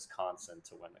with Wisconsin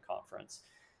to win the conference.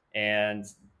 And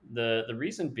the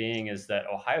reason being is that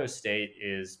Ohio State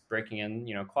is breaking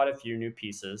in, quite a few new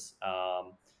pieces.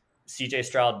 CJ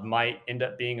Stroud might end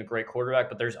up being a great quarterback,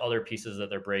 but there's other pieces that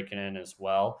they're breaking in as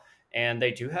well. And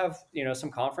they do have, some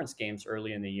conference games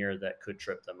early in the year that could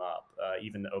trip them up.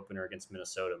 Even the opener against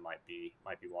Minnesota might be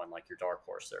one, like your dark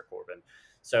horse there, Corbin.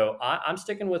 So I'm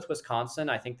sticking with Wisconsin.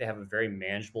 I think they have a very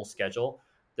manageable schedule.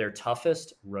 Their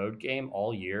toughest road game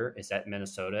all year is at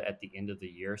Minnesota at the end of the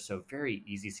year. So very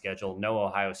easy schedule. No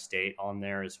Ohio State on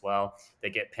there as well. They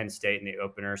get Penn State in the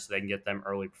opener, so they can get them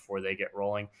early before they get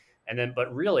rolling.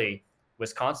 But really,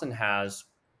 Wisconsin has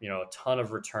a ton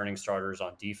of returning starters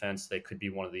on defense. They could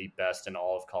be one of the best in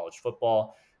all of college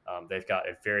football. They've got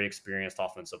a very experienced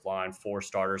offensive line, 4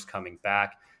 starters coming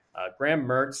back. Graham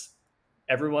Mertz,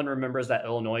 everyone remembers that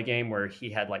Illinois game where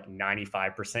he had like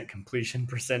 95% completion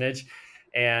percentage.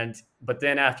 But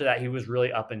then after that, he was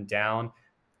really up and down.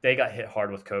 They got hit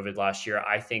hard with COVID last year.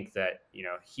 I think that,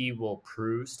 he will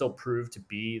still prove to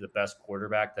be the best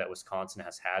quarterback that Wisconsin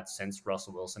has had since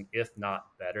Russell Wilson, if not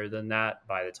better than that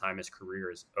by the time his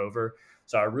career is over.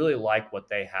 So I really like what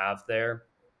they have there.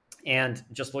 And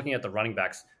just looking at the running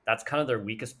backs, that's kind of their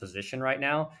weakest position right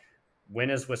now. when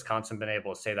has Wisconsin been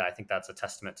able to say that? I think that's a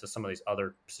testament to some of these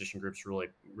other position groups really,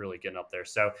 really getting up there.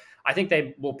 So I think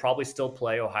they will probably still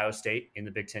play Ohio State in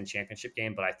the Big Ten championship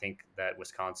game, but I think that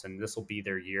Wisconsin, this will be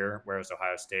their year, whereas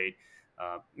Ohio State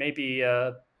maybe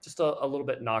just a little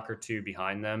bit knock or two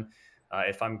behind them.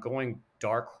 If I'm going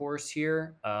dark horse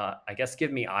here, I guess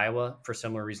give me Iowa for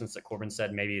similar reasons that Corbin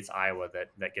said. Maybe it's Iowa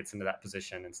that gets into that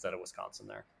position instead of Wisconsin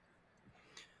there.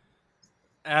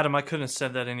 Adam, I couldn't have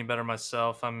said that any better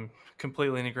myself. I'm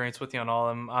completely in agreement with you on all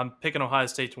of them. I'm picking Ohio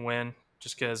State to win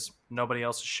just because nobody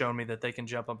else has shown me that they can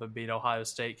jump up and beat Ohio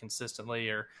State consistently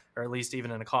or at least even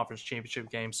in a conference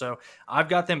championship game. So I've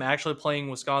got them actually playing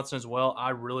Wisconsin as well. I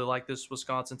really like this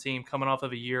Wisconsin team coming off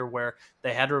of a year where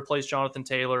they had to replace Jonathan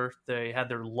Taylor. They had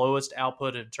their lowest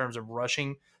output in terms of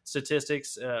rushing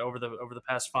statistics over the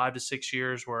past 5 to 6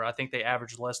 years, where I think they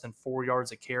averaged less than 4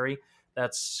 yards a carry.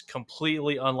 That's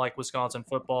completely unlike Wisconsin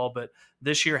football. But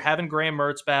this year, having Graham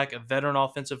Mertz back, a veteran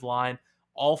offensive line,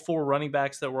 all 4 running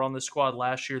backs that were on the squad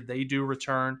last year, they do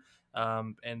return.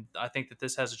 And I think that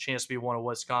this has a chance to be one of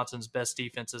Wisconsin's best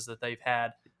defenses that they've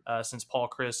had since Paul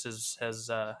Chryst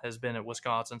has been at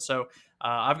Wisconsin. So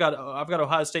I've got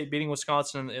Ohio State beating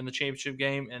Wisconsin in the championship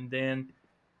game. And then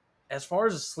as far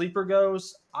as the sleeper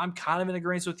goes, I'm kind of in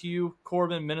agreement with you,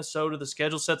 Corbin. Minnesota, the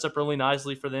schedule sets up really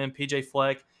nicely for them. PJ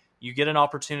Fleck, you get an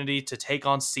opportunity to take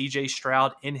on C.J.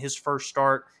 Stroud in his first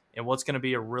start in what's going to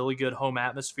be a really good home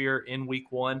atmosphere in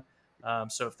week 1.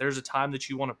 So if there's a time that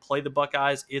you want to play the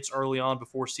Buckeyes, it's early on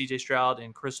before C.J. Stroud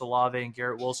and Chris Olave and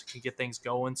Garrett Wilson can get things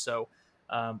going. So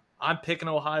I'm picking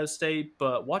Ohio State,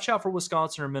 but watch out for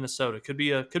Wisconsin or Minnesota. Could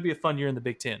be a fun year in the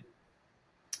Big Ten.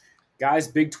 Guys,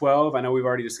 Big 12, I know we've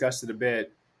already discussed it a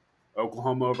bit.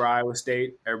 Oklahoma over Iowa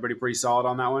State. Everybody pretty solid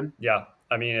on that one? Yeah.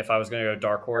 I mean, if I was going to go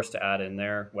dark horse to add in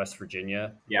there, West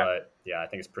Virginia. Yeah. But, yeah, I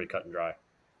think it's pretty cut and dry.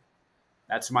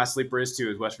 That's my sleeper is, too,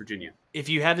 is West Virginia. If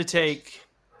you had to take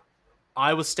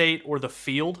Iowa State or the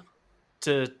field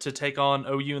to take on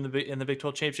OU in the Big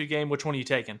 12 championship game, which one are you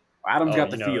taking? Adam's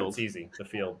got the field. It's easy, the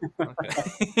field.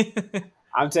 Okay.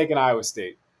 I'm taking Iowa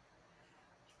State.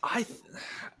 I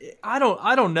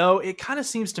don't know. It kind of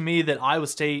seems to me that Iowa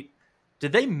State,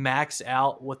 did they max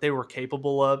out what they were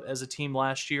capable of as a team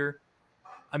last year?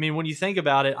 I mean, when you think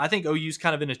about it, I think OU's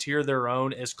kind of in a tier of their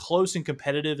own. As close and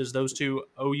competitive as those two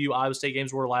OU-Iowa State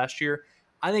games were last year,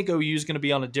 I think OU's going to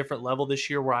be on a different level this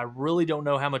year where I really don't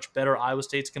know how much better Iowa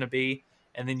State's going to be.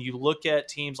 And then you look at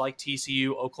teams like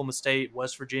TCU, Oklahoma State,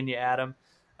 West Virginia, Adam,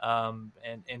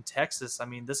 and Texas. I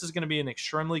mean, this is going to be an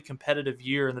extremely competitive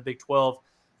year in the Big 12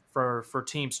 for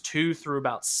teams 2 through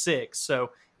about 6.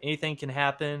 So anything can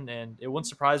happen, and it wouldn't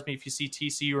surprise me if you see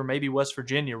TCU or maybe West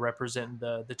Virginia representing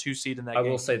the 2 seed in that game. I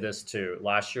will say this too.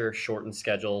 Last year, shortened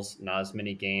schedules, not as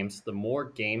many games. The more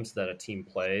games that a team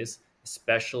plays,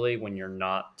 especially when you're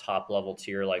not top-level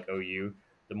tier like OU,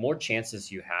 the more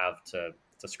chances you have to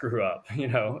screw up,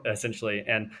 essentially.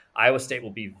 And Iowa State will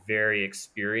be very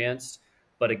experienced.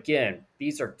 But again,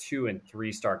 these are 2- and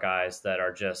 3-star guys that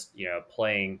are just,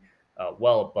 playing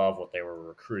well above what they were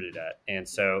recruited at. And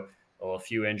so a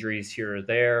few injuries here or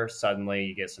there, suddenly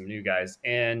you get some new guys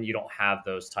in. You don't have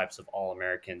those types of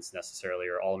All-Americans necessarily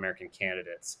or All-American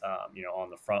candidates, on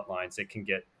the front lines. It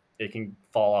can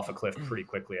fall off a cliff pretty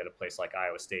quickly at a place like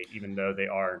Iowa State, even though they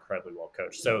are incredibly well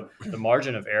coached. So the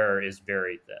margin of error is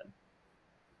very thin.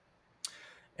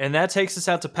 And that takes us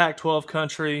out to Pac-12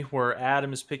 country, where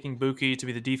Adam is picking Buki to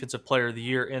be the Defensive Player of the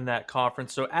Year in that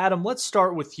conference. So, Adam, let's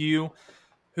start with you.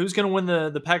 Who's going to win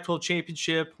the Pac-12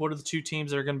 championship? What are the 2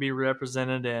 teams that are going to be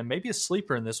represented? And maybe a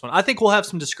sleeper in this one. I think we'll have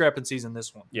some discrepancies in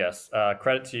this one. Yes.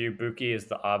 Credit to you. Buki is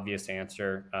the obvious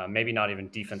answer. Maybe not even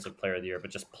Defensive Player of the Year, but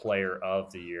just Player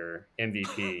of the Year,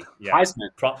 MVP. Yeah. Heisman.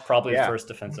 Probably the first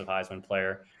defensive Heisman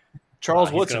player.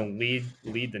 Charles Woodson. Woodson. He's going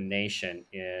to lead the nation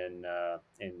in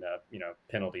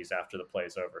penalties after the play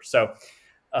is over. So,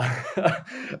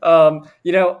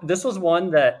 this was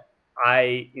one that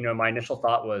my initial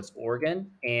thought was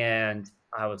Oregon, and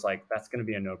I was like, that's going to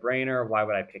be a no-brainer. Why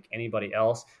would I pick anybody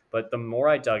else? But the more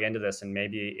I dug into this, and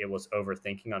maybe it was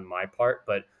overthinking on my part,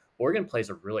 but Oregon plays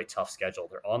a really tough schedule.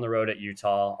 They're on the road at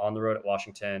Utah, on the road at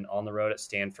Washington, on the road at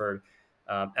Stanford.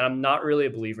 And I'm not really a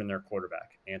believer in their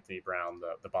quarterback, Anthony Brown,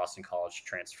 the Boston College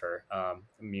transfer. I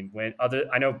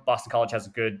know Boston College has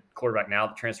a good quarterback now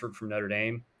that transferred from Notre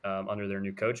Dame under their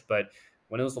new coach, but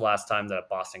when was the last time that a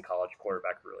Boston College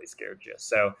quarterback really scared you?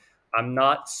 So I'm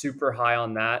not super high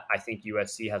on that. I think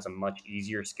USC has a much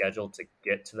easier schedule to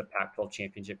get to the Pac-12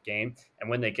 championship game, and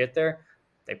when they get there,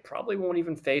 they probably won't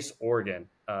even face Oregon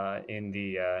in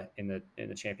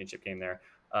the championship game there.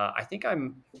 I think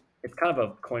it's kind of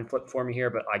a coin flip for me here,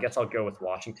 but I guess I'll go with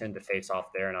Washington to face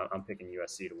off there, and I'm picking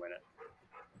USC to win it.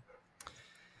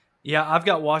 Yeah, I've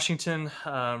got Washington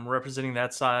representing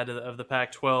that side of the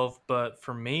Pac-12, but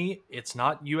for me, it's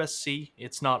not USC,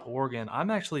 it's not Oregon.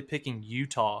 I'm actually picking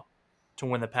Utah to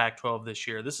win the Pac-12 this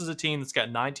year. This is a team that's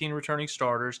got 19 returning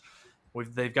starters.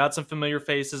 They've got some familiar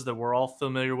faces that we're all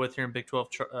familiar with here in Big 12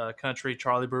 country.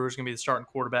 Charlie Brewer's going to be the starting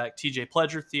quarterback. TJ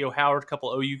Pledger, Theo Howard, a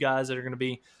couple OU guys that are going to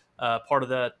be part of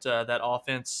that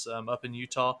offense up in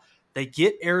Utah. They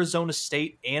get Arizona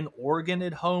State and Oregon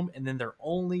at home, and then their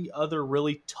only other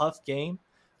really tough game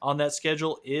on that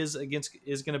schedule is going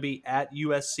to be at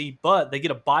USC. But they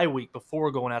get a bye week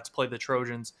before going out to play the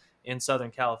Trojans in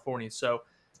Southern California. So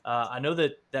I know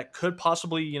that could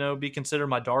possibly be considered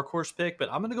my dark horse pick, but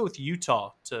I'm going to go with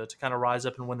Utah to kind of rise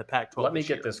up and win the Pac-12. Let me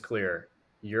get this clear.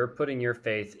 You're putting your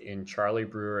faith in Charlie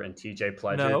Brewer and TJ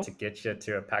Pledger to get you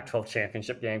to a Pac-12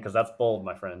 championship game, because that's bold,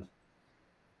 my friend.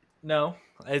 No,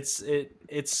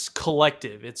 it's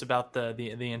collective. It's about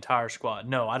the entire squad.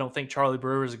 No, I don't think Charlie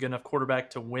Brewer is a good enough quarterback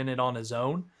to win it on his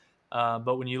own.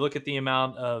 But when you look at the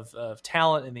amount of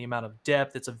talent and the amount of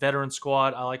depth, it's a veteran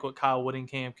squad. I like what Kyle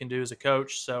Whittingham can do as a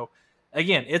coach. So,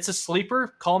 again, it's a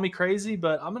sleeper. Call me crazy,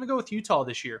 but I'm going to go with Utah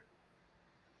this year.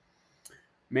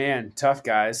 Man, tough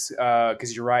guys.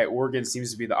 Because you're right, Oregon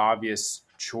seems to be the obvious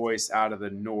choice out of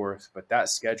the North, but that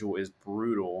schedule is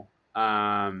brutal.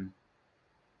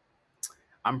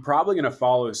 I'm probably going to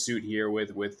follow suit here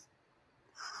with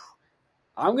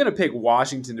I'm going to pick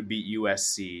Washington to beat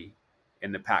USC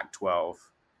in the Pac-12.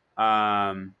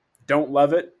 Don't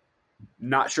love it.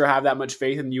 Not sure I have that much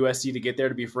faith in USC to get there,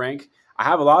 to be frank. I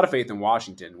have a lot of faith in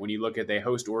Washington. When you look at they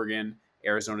host Oregon,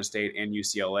 Arizona State, and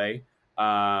UCLA,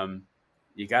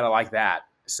 you got to like that.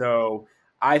 So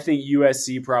I think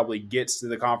USC probably gets to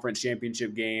the conference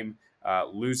championship game,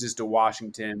 loses to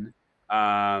Washington.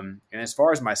 And as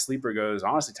far as my sleeper goes,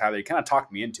 honestly, Tyler, you kind of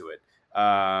talked me into it.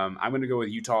 I'm going to go with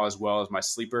Utah as well as my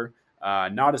sleeper.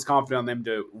 Not as confident on them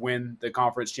to win the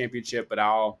conference championship, but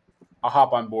I'll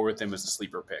hop on board with them as a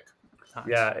sleeper pick. Nice.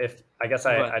 Yeah, I guess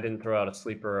I didn't throw out a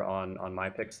sleeper on my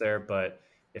picks there, but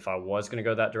if I was going to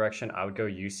go that direction, I would go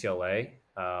UCLA.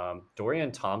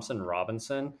 Dorian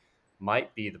Thompson-Robinson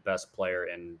might be the best player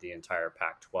in the entire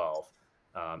Pac-12.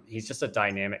 He's just a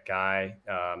dynamic guy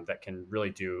that can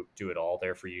really do it all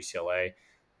there for UCLA.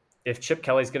 If Chip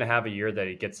Kelly's going to have a year that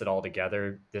he gets it all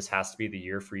together, this has to be the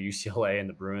year for UCLA and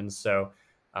the Bruins. So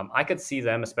I could see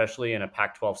them, especially in a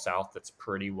Pac-12 South that's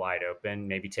pretty wide open,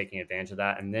 maybe taking advantage of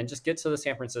that, and then just get to the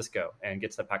San Francisco and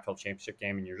get to the Pac-12 championship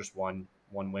game, and you're just one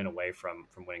win away from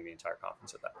winning the entire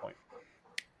conference at that point.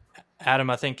 Adam,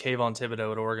 I think Kayvon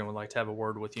Thibodeau at Oregon would like to have a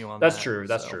word with you on that. That's true.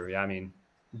 True. Yeah, I mean,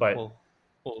 but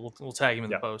we'll tag him in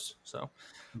the post. So,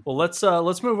 well, let's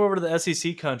move over to the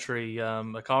SEC country,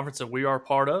 a conference that we are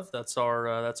part of. That's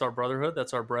our brotherhood.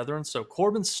 That's our brethren. So,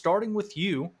 Corbin, starting with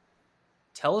you,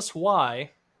 tell us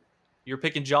why you're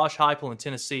picking Josh Heupel in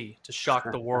Tennessee to shock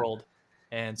the world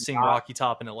and sing Rocky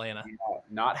Top in Atlanta.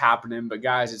 Not happening, but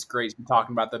guys, it's great to be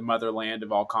talking about the motherland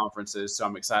of all conferences, so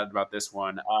I'm excited about this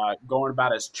one. Going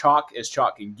about as chalk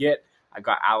can get. I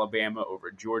got Alabama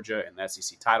over Georgia in the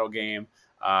SEC title game.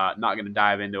 Not going to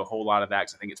dive into a whole lot of that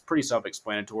because I think it's pretty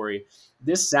self-explanatory.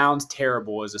 This sounds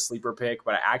terrible as a sleeper pick,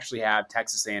 but I actually have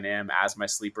Texas A&M as my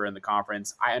sleeper in the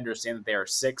conference. I understand that they are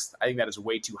sixth. I think that is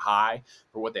way too high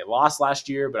for what they lost last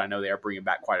year, but I know they are bringing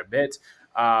back quite a bit.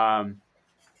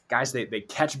 Guys, they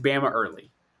catch Bama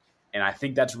early, and I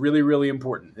think that's really, really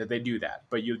important that they do that.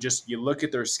 But you look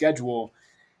at their schedule,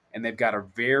 and they've got a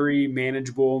very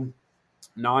manageable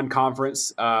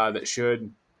non-conference that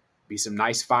should be some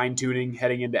nice fine-tuning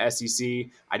heading into SEC.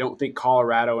 I don't think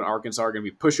Colorado and Arkansas are going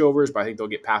to be pushovers, but I think they'll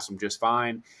get past them just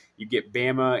fine. You get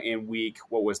Bama in week,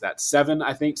 what was that, 7,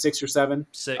 I think, 6 or 7?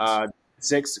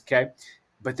 6, okay.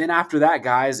 But then after that,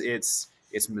 guys, it's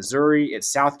Missouri, it's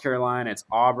South Carolina, it's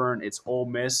Auburn, it's Ole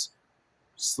Miss.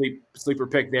 Sleeper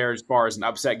pick there as far as an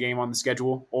upset game on the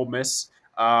schedule, Ole Miss.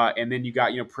 And then you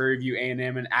got, Prairie View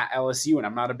A&M and at LSU, and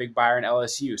I'm not a big buyer in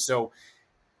LSU. So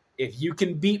if you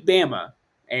can beat Bama,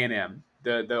 A&M,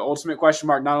 the ultimate question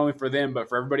mark not only for them but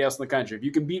for everybody else in the country. If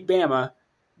you can beat Bama,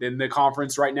 then the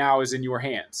conference right now is in your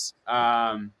hands.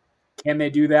 Can they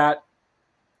do that?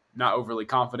 Not overly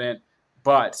confident,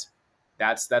 but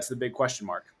that's the big question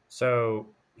mark. So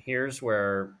here's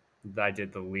where I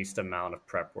did the least amount of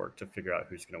prep work to figure out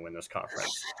who's going to win this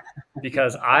conference,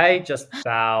 because I just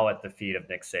bow at the feet of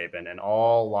Nick Saban, and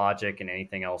all logic and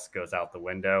anything else goes out the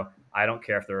window. I don't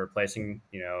care if they're replacing,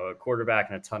 a quarterback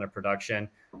and a ton of production.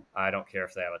 I don't care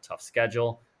if they have a tough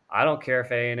schedule. I don't care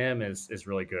if A&M is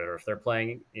really good, or if they're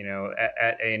playing,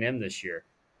 at A&M this year.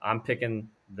 I'm picking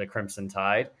the Crimson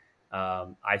Tide.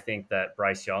 I think that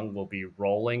Bryce Young will be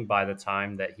rolling by the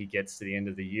time that he gets to the end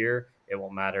of the year. It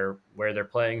won't matter where they're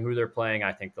playing, who they're playing.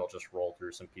 I think they'll just roll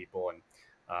through some people. And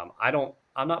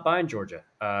I'm not buying Georgia.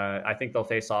 I think they'll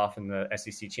face off in the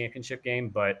SEC championship game,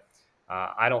 but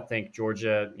I don't think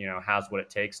Georgia, has what it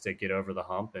takes to get over the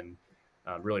hump and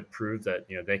really prove that,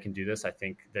 they can do this. I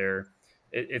think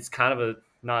it's kind of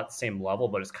not the same level,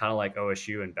 but it's kind of like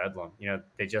OSU and Bedlam.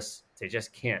 They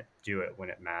just can't do it when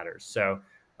it matters. So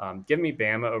give me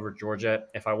Bama over Georgia.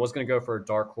 If I was going to go for a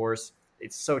dark horse,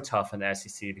 it's so tough in the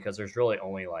SEC because there's really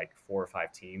only like 4 or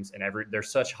 5 teams, and they're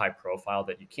such high profile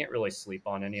that you can't really sleep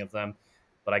on any of them.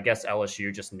 But I guess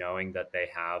LSU, just knowing that they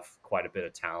have quite a bit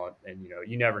of talent, and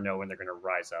you never know when they're going to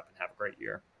rise up and have a great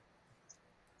year.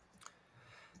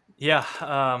 Yeah,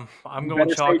 I'm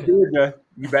going chalk. Georgia.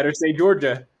 You better say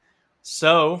Georgia.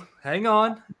 So hang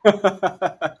on.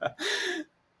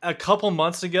 A couple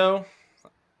months ago,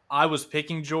 I was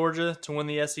picking Georgia to win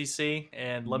the SEC,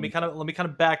 and let me kind of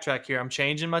backtrack here. I'm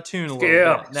changing my tune a little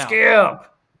bit. Now, Skip.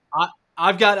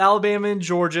 I've got Alabama and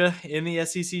Georgia in the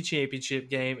SEC championship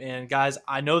game, and guys,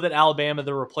 I know that Alabama,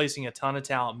 they're replacing a ton of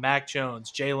talent. Mac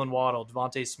Jones, Jalen Waddle,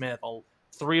 Devontae Smith,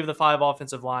 3 of the 5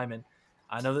 offensive linemen.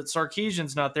 I know that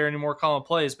Sarkisian's not there anymore calling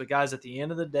plays, but guys, at the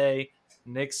end of the day,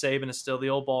 Nick Saban is still the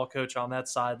old ball coach on that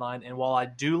sideline. And while I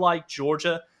do like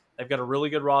Georgia, they've got a really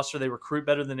good roster. They recruit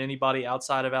better than anybody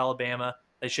outside of Alabama.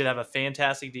 They should have a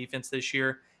fantastic defense this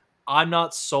year. I'm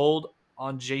not sold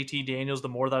on JT Daniels the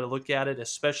more that I look at it,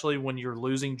 especially when you're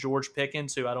losing George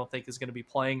Pickens, who I don't think is going to be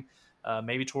playing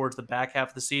maybe towards the back half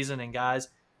of the season. And guys,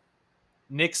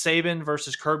 Nick Saban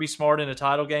versus Kirby Smart in a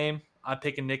title game, I'm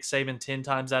picking Nick Saban 10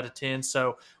 times out of 10.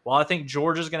 So while I think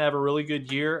Georgia's going to have a really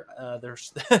good year,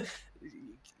 there's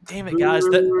damn it, guys,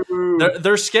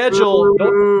 their schedule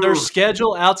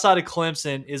outside of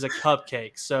Clemson is a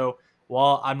cupcake. So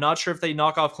while I'm not sure if they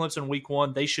knock off Clemson week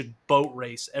 1, they should boat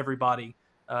race everybody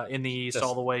in the East, just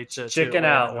all the way to chicken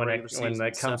out when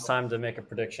it comes time to make a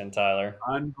prediction, Tyler.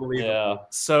 Unbelievable. Yeah.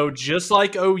 So just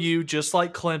like OU, just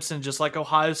like Clemson, just like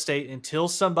Ohio State, until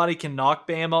somebody can knock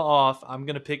Bama off, I'm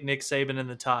going to pick Nick Saban in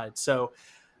the Tide. So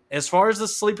as far as the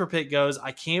sleeper pick goes,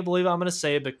 I can't believe I'm going to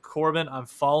say it, but Corbin, I'm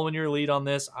following your lead on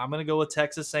this. I'm going to go with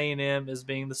Texas A&M as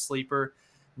being the sleeper.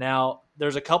 Now,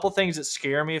 there's a couple things that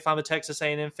scare me if I'm a Texas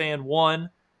A&M fan. One,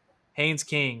 Haynes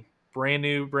King. Brand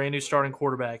new starting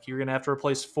quarterback. You're going to have to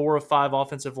replace 4 of 5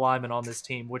 offensive linemen on this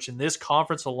team, which in this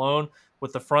conference alone,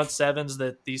 with the front sevens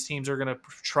that these teams are going to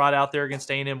trot out there against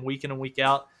A&M week in and week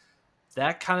out,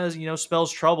 that kind of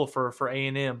spells trouble for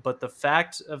A&M. But the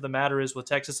fact of the matter is, with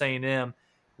Texas A&M,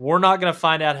 we're not going to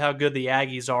find out how good the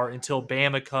Aggies are until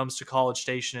Bama comes to College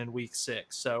Station in week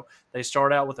 6. So they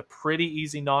start out with a pretty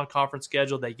easy non-conference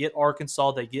schedule. They get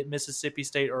Arkansas, they get Mississippi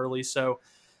State early. So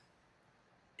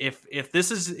if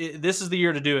this is the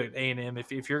year to do it, A&M.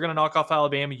 If you're going to knock off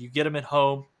Alabama, you get them at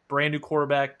home. Brand new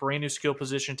quarterback, brand new skill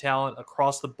position talent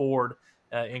across the board,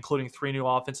 including 3 new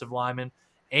offensive linemen.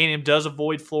 A&M does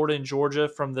avoid Florida and Georgia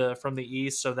from the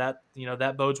East, so that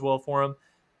that bodes well for them.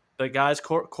 But guys,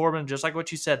 Corbin, just like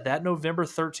what you said, that November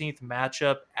 13th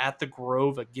matchup at the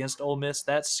Grove against Ole Miss,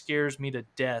 that scares me to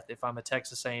death if I'm a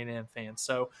Texas A&M fan.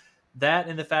 So that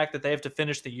and the fact that they have to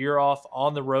finish the year off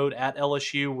on the road at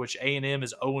LSU, which A&M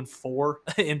is 0-4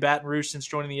 in Baton Rouge since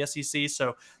joining the SEC.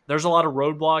 So there's a lot of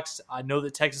roadblocks. I know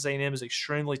that Texas A&M is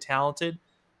extremely talented,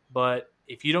 but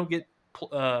if you don't get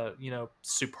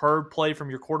superb play from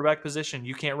your quarterback position,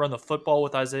 you can't run the football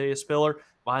with Isaiah Spiller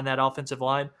behind that offensive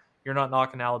line, you're not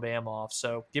knocking Alabama off.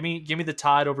 So give me the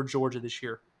Tide over Georgia this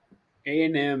year.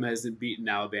 A&M hasn't beaten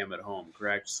Alabama at home,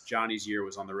 correct? Johnny's year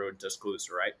was on the road in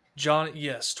Tuscaloosa, right?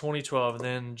 Yes, 2012. And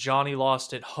then Johnny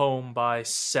lost at home by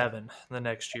 7 the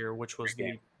next year, which was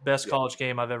the best college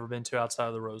game I've ever been to outside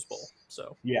of the Rose Bowl.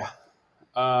 So yeah.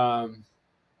 I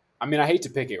hate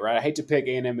to pick it, right? I hate to pick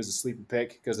A&M as a sleeper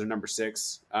pick because they're number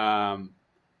 6.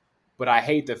 But I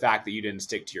hate the fact that you didn't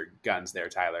stick to your guns there,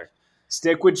 Tyler.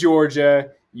 Stick with Georgia.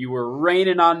 You were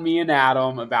raining on me and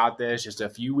Adam about this just a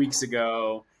few weeks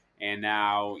ago. And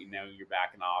now, you're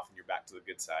backing off and you're back to the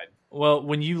good side. Well,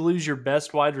 when you lose your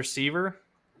best wide receiver,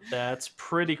 that's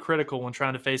pretty critical when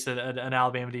trying to face an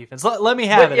Alabama defense. Let me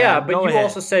have it. Yeah, Adam. but you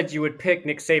also said you would pick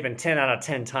Nick Saban 10 out of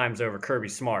 10 times over Kirby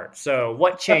Smart. So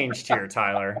what changed here,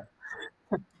 Tyler?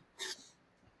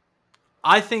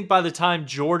 I think by the time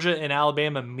Georgia and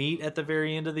Alabama meet at the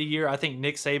very end of the year, I think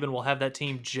Nick Saban will have that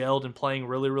team gelled and playing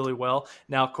really, really well.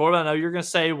 Now, Corbin, I know you're going to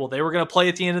say, well, they were going to play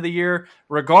at the end of the year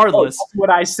regardless. That's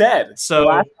what I said. So the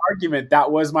last argument,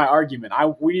 that was my argument.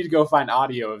 We need to go find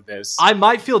audio of this. I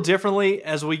might feel differently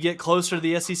as we get closer to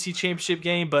the SEC championship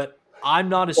game, but I'm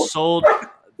not as sold.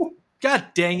 God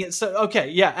dang it. So, okay,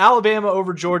 yeah, Alabama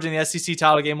over Georgia in the SEC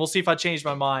title game. We'll see if I change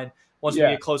my mind. once we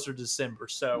get closer to December.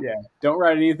 So don't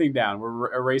write anything down.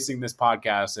 We're erasing this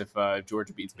podcast if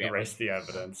Georgia beats Bama. Erase the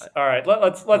evidence. All right,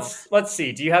 let's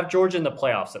see. Do you have Georgia in the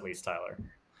playoffs at least, Tyler?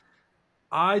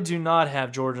 I do not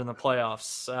have Georgia in the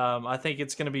playoffs. I think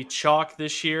it's going to be chalk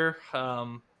this year.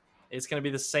 It's going to be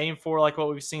the same for like what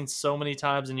we've seen so many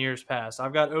times in years past.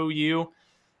 I've got OU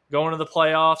going to the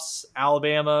playoffs,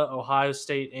 Alabama, Ohio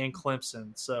State, and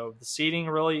Clemson. So the seeding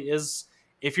really is,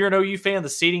 if you're an OU fan, the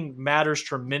seeding matters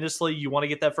tremendously. You want to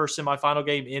get that first semifinal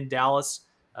game in Dallas,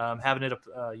 having it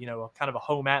a kind of a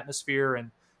home atmosphere,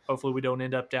 and hopefully we don't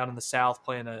end up down in the South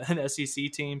playing an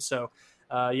SEC team. So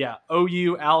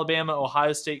OU, Alabama,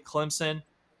 Ohio State, Clemson.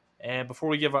 And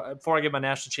before I give my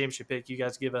national championship pick, you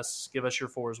guys give us your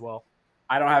 4 as well.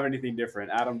 I don't have anything different.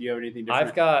 Adam, do you have anything different?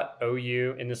 I've got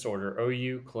OU in this order: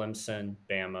 OU, Clemson,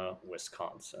 Bama,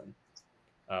 Wisconsin.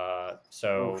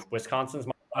 Wisconsin's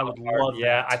my I would love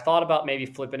that. I thought about maybe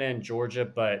flipping in Georgia,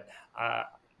 but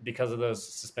because of those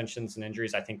suspensions and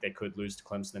injuries, I think they could lose to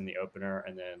Clemson in the opener,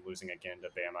 and then losing again to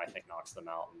Bama, I think knocks them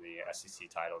out in the SEC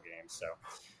title game. So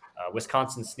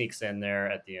Wisconsin sneaks in there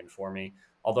at the end for me.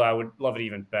 Although I would love it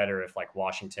even better if like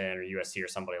Washington or USC or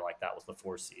somebody like that was the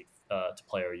 4 seed to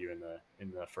play OU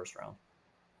in the first round.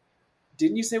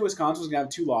 Didn't you say Wisconsin was going to have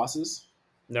 2 losses?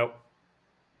 Nope.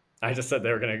 I just said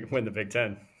they were going to win the Big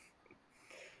Ten.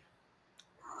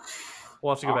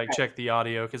 We'll have to go back and check the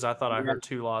audio because I thought I heard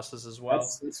 2 losses as well.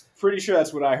 It's pretty sure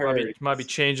that's what I heard. Might be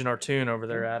changing our tune over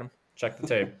there, Adam. Check the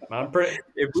tape. I'm pretty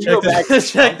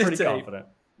confident.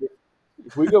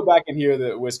 If we go back and hear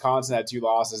that Wisconsin had 2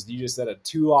 losses, you just said a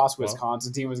 2-loss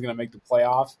Wisconsin team was going to make the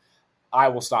playoff, I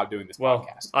will stop doing this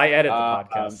podcast. I edit the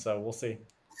podcast, so we'll see.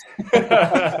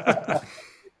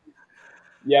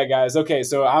 Yeah, guys. Okay,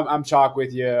 so I'm chalk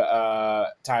with you,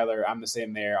 Tyler. I'm the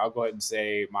same there. I'll go ahead and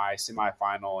say my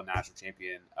semifinal and national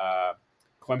champion,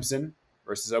 Clemson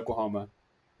versus Oklahoma,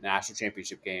 national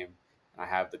championship game. And I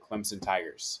have the Clemson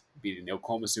Tigers beating the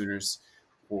Oklahoma Sooners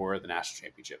for the national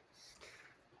championship.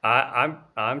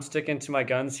 I'm sticking to my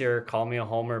guns here. Call me a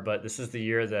homer, but this is the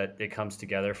year that it comes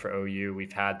together for OU.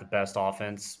 We've had the best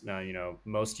offense,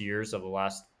 most years of the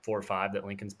last 4 or 5 that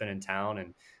Lincoln's been in town,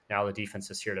 and now the defense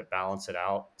is here to balance it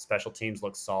out. Special teams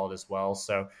look solid as well.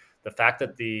 So the fact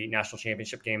that the national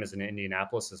championship game is in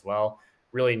Indianapolis as well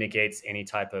really negates any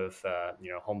type of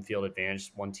home field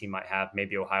advantage one team might have.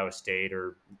 Maybe Ohio State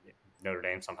or Notre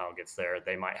Dame somehow gets there.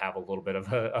 They might have a little bit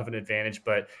of an advantage,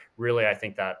 but really I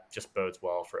think that just bodes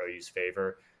well for OU's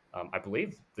favor. I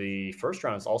believe the first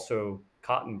round is also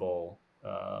Cotton Bowl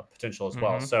potential as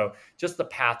well. So just the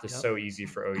path is so easy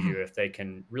for OU if they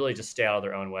can really just stay out of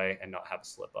their own way and not have a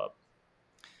slip up.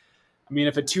 I mean,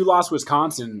 if a 2-loss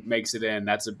Wisconsin makes it in,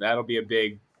 that'll be a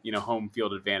big home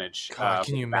field advantage. God,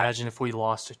 can you imagine if we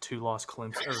lost a 2-loss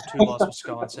Clemson or 2-loss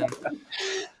Wisconsin?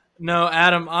 No,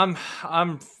 Adam, I'm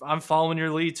following your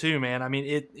lead too, man. I mean,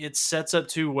 it sets up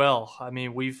too well. I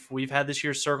mean, we've had this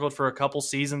year circled for a couple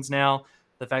seasons now.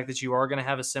 The fact that you are going to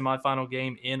have a semifinal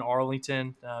game in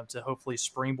Arlington to hopefully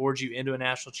springboard you into a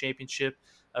national championship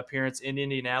appearance in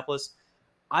Indianapolis.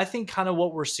 I think kind of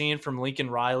what we're seeing from Lincoln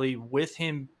Riley with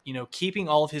him, keeping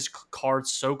all of his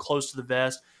cards so close to the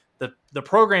vest. The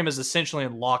program is essentially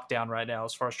in lockdown right now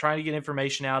as far as trying to get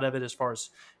information out of it, as far as,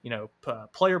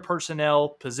 player personnel,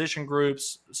 position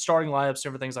groups, starting lineups,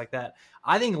 different things like that.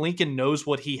 I think Lincoln knows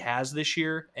what he has this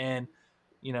year. And,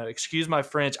 excuse my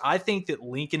French, I think that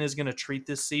Lincoln is going to treat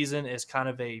this season as kind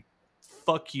of a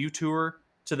fuck you tour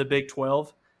to the Big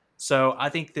 12. So I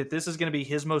think that this is going to be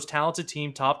his most talented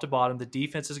team top to bottom. The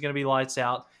defense is going to be lights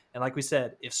out. And like we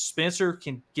said, if Spencer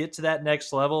can get to that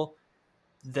next level,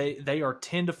 they are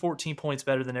 10 to 14 points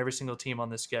better than every single team on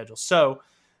this schedule. So,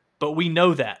 but we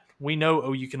know that. We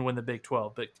know you can win the Big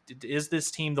 12. But is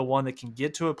this team the one that can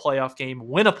get to a playoff game,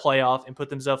 win a playoff, and put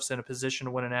themselves in a position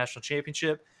to win a national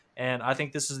championship? And I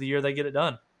think this is the year they get it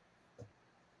done.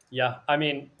 Yeah, I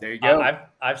mean, there you go.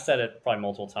 I've said it probably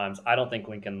multiple times. I don't think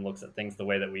Lincoln looks at things the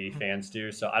way that we fans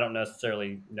do. So I don't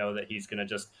necessarily know that he's going to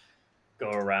just go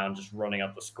around just running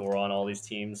up the score on all these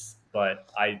teams. But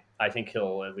I think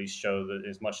he'll at least show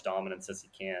as much dominance as he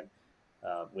can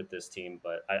with this team.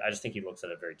 But I just think he looks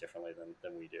at it very differently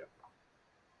than we do.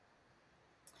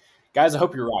 Guys, I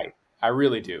hope you're right. I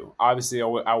really do. Obviously,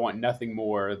 I want nothing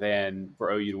more than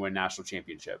for OU to win a national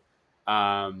championship.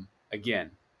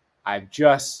 Again, I've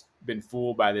just been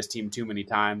fooled by this team too many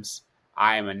times.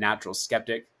 I am a natural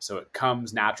skeptic, so it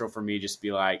comes natural for me just to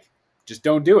be like, just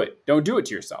don't do it. Don't do it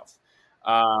to yourself.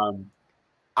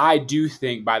 I do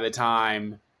think by the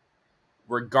time,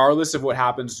 regardless of what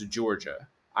happens to Georgia,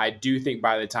 I do think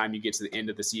by the time you get to the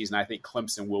end of the season, I think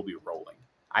Clemson will be rolling.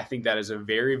 I think that is a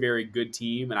very, very good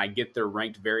team, and I get they're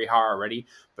ranked very high already,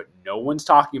 but no one's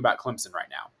talking about Clemson right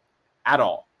now at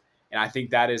all. And I think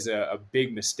that is a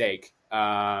big mistake,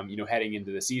 heading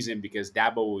into the season, because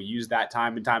Dabo will use that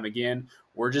time and time again.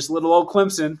 We're just little old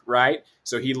Clemson, right?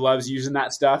 So he loves using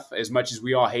that stuff as much as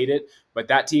we all hate it, but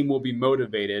that team will be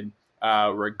motivated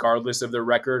regardless of their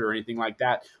record or anything like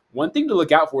that. One thing to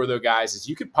look out for, though, guys, is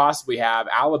you could possibly have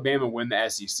Alabama win the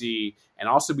SEC and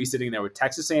also be sitting there with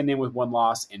Texas A&M with 1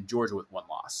 loss and Georgia with 1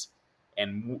 loss.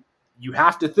 And you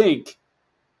have to think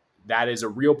that is a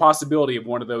real possibility of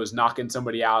one of those knocking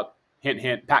somebody out, hint,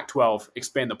 hint, Pac-12,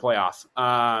 expand the playoff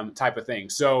type of thing.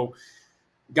 So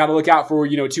got to look out for,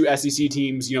 2 SEC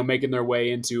teams, making their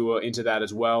way into that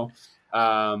as well.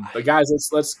 But guys,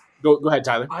 let's go ahead,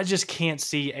 Tyler. I just can't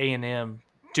see A&M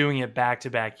doing it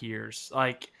back-to-back years.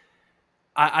 Like,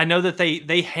 I know that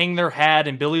they hang their hat,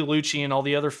 and Billy Lucci and all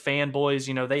the other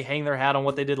fanboys, they hang their hat on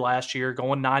what they did last year,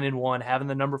 going 9-1, having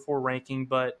the number 4 ranking.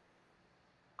 But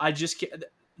I just can't.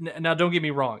 Now, don't get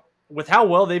me wrong. With how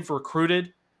well they've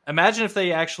recruited, imagine if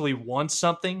they actually won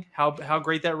something, how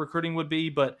great that recruiting would be.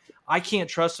 But I can't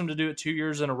trust them to do it 2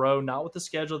 years in a row, not with the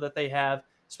schedule that they have,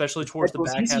 especially towards the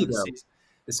back half of the season.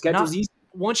 The schedule's easy.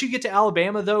 Once you get to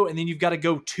Alabama, though, and then you've got to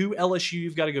go to LSU,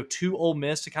 you've got to go to Ole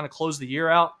Miss to kind of close the year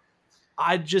out.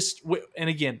 And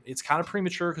again, it's kind of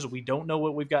premature because we don't know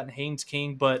what we've got in Haynes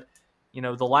King, but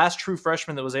the last true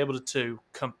freshman that was able to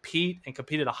compete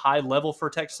at a high level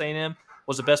for Texas A&M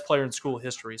was the best player in school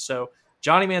history. So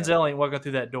Johnny Manziel ain't walking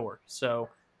through that door. So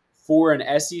for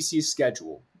an SEC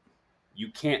schedule,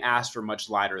 you can't ask for much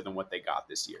lighter than what they got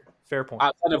this year. Fair point.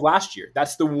 Outside of last year,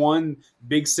 that's the one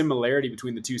big similarity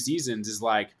between the 2 seasons is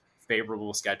like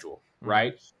favorable schedule,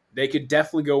 right? They could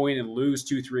definitely go in and lose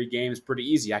 2-3 games pretty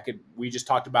easy. We just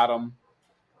talked about them.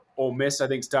 Ole Miss, I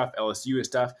think, is tough. LSU is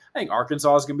tough. I think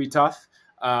Arkansas is going to be tough.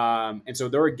 And so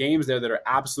there are games there that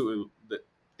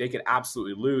they could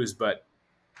absolutely lose, but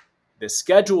the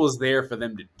schedule is there for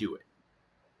them to do it.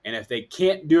 And if they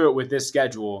can't do it with this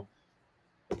schedule,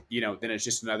 then it's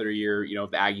just another year,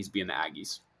 the Aggies being the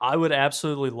Aggies. I would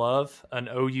absolutely love an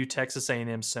OU Texas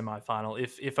A&M semifinal.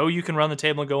 If OU can run the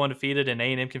table and go undefeated, and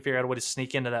A&M can figure out a way to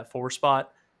sneak into that 4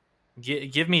 spot,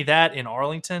 give me that in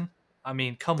Arlington. I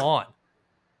mean, come on.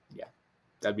 Yeah,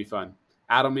 that'd be fun.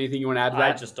 Adam, anything you want to add to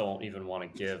that? I just don't even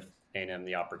want to give A&M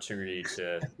the opportunity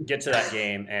to get to that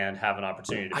game and have an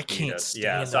opportunity to beat us.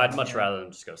 Yeah, so I'd much rather them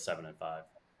just go 7-5.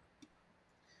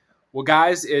 Well,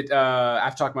 guys,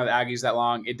 after talking about the Aggies that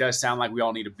long, it does sound like we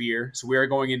all need a beer. So we are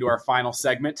going into our final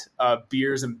segment of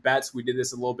beers and bets. We did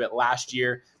this a little bit last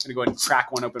year. I'm going to go ahead and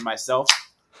crack one open myself.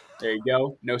 There you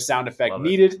go. No sound effect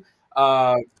needed.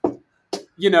 How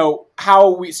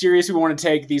serious we want to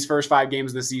take these first 5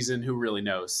 games of the season, who really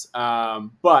knows?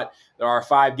 But there are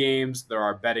 5 games. There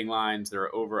are betting lines. There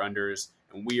are over-unders.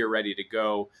 And we are ready to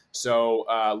go. So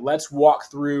let's walk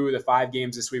through the 5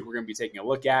 games this week we're going to be taking a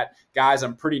look at. Guys,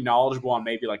 I'm pretty knowledgeable on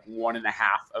maybe like 1.5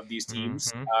 of these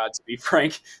teams, to be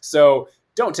frank. So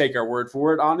don't take our word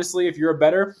for it. Honestly, if you're a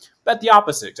bettor, bet the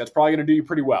opposite. That's probably going to do you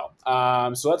pretty well.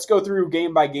 So let's go through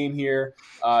game by game here.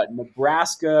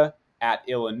 Nebraska at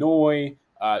Illinois,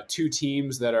 2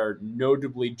 teams that are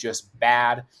notably just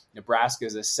bad. Nebraska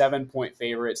is a 7-point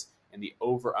favorite, and the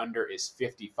over-under is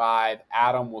 55.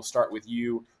 Adam, we'll start with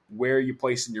you. Where are you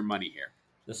placing your money here?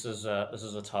 This is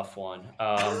a tough one.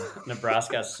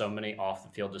 Nebraska has so many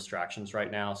off-the-field distractions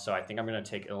right now, so I think I'm going to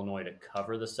take Illinois to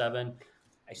cover the 7.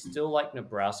 I still like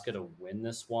Nebraska to win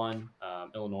this one.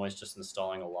 Illinois is just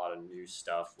installing a lot of new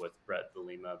stuff with Brett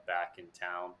Bielema back in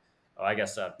town. Oh, I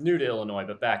guess new to Illinois,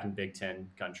 but back in Big Ten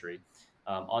country.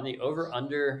 On the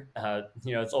over-under,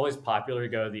 it's always popular to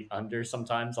go the under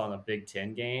sometimes on a Big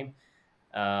Ten game.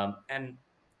 And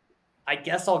I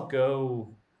guess I'll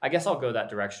go that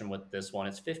direction with this one.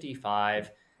 It's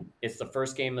 55. It's the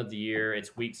first game of the year.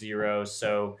 It's week 0.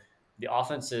 So the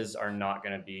offenses are not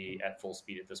going to be at full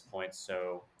speed at this point.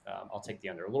 So I'll take the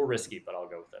under. A little risky, but I'll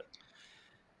go with it.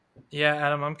 Yeah,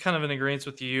 Adam, I'm kind of in agreement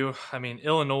with you. I mean,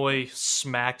 Illinois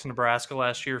smacked Nebraska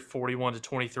last year,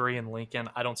 41-23 in Lincoln.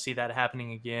 I don't see that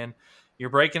happening again. You're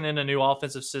breaking in a new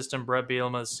offensive system. Brett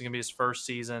Bielema, this is going to be his first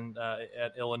season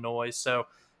at Illinois. So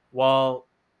while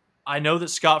I know that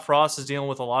Scott Frost is dealing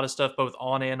with a lot of stuff both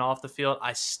on and off the field,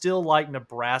 I still like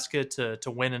Nebraska to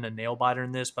win in a nail-biter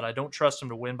in this, but I don't trust them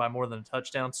to win by more than a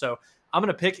touchdown. So I'm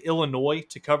going to pick Illinois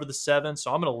to cover the 7,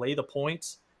 so I'm going to lay the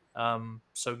points.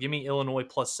 So give me Illinois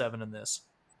 +7 in this.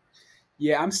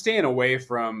 Yeah, I'm staying away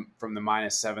from the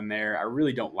 -7 there. I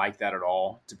really don't like that at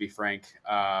all, to be frank.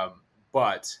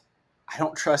 But I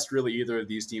don't trust really either of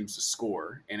these teams to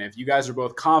score. And if you guys are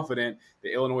both confident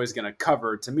that Illinois is going to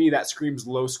cover, to me, that screams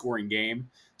low-scoring game.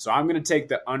 So I'm going to take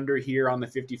the under here on the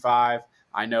 55.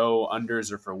 I know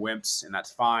unders are for wimps, and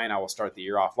that's fine. I will start the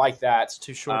year off like that. It's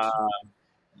too short.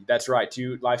 That's right.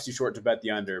 Life's too short to bet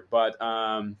the under. But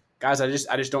guys, I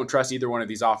just don't trust either one of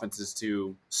these offenses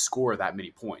to score that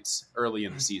many points early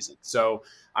in the season. So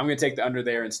I'm going to take the under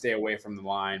there and stay away from the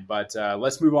line. But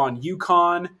let's move on.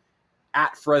 UConn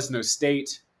at Fresno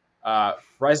State.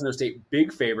 Fresno State,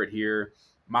 big favorite here,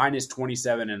 minus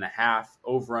 27.5,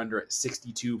 over under at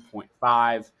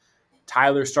 62.5.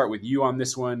 Tyler, start with you on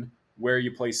this one. Where are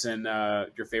you placing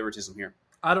your favoritism here?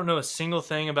 I don't know a single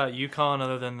thing about UConn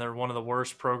other than they're one of the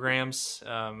worst programs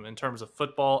in terms of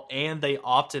football, and they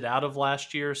opted out of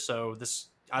last year. So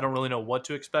I don't really know what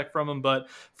to expect from them. But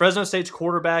Fresno State's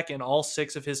quarterback and all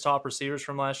 6 of his top receivers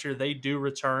from last year, they do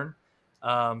return.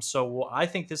 So I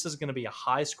think this is going to be a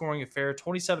high-scoring affair.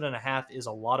 27.5 is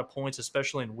a lot of points,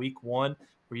 especially in week 1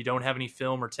 where you don't have any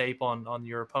film or tape on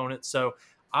your opponent. So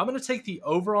I'm going to take the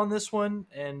over on this one.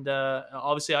 And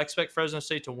obviously I expect Fresno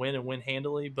State to win and win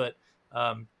handily, but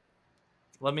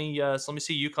let me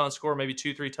see UConn score maybe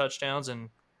 2-3 touchdowns and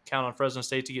count on Fresno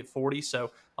State to get 40.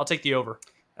 So I'll take the over.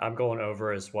 I'm going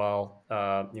over as well.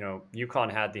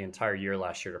 UConn had the entire year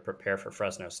last year to prepare for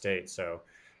Fresno State. So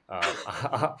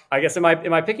I guess am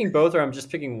I picking both, or I'm just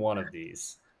picking one of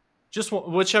these? Just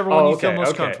whichever one you feel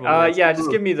most comfortable with. Yeah,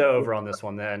 just give me the over on this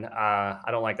one then.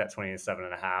 I don't like that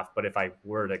 27.5, but if I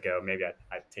were to go, maybe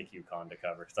I'd take UConn to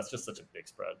cover because that's just such a big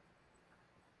spread.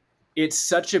 It's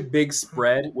such a big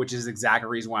spread, which is exactly the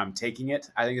reason why I'm taking it.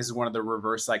 I think this is one of the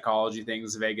reverse psychology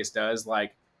things Vegas does.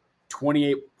 Like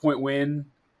 28-point win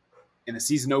in the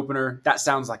season opener, that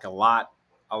sounds like a lot.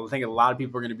 I think a lot of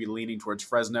people are going to be leaning towards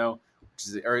Fresno,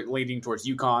 or leaning towards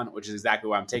UConn, which is exactly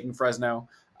why I'm taking Fresno.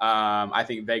 I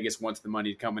think Vegas wants the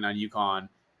money to come in on UConn,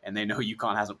 and they know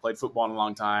UConn hasn't played football in a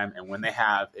long time, and when they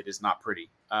have, it is not pretty.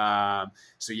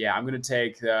 So yeah, I'm going to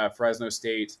take Fresno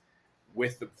State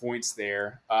with the points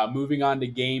there. Moving on to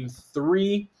game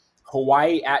 3,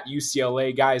 Hawaii at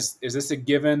UCLA. Guys, is this a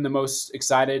given? The most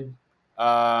excited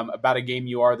about a game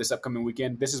you are this upcoming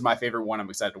weekend? This is my favorite one. I'm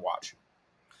excited to watch.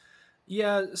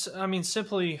 Yeah, I mean,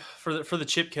 simply for the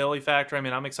Chip Kelly factor. I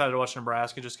mean, I'm excited to watch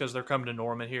Nebraska just because they're coming to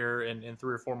Norman here in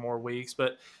 3 or 4 more weeks.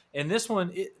 But in this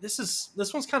one,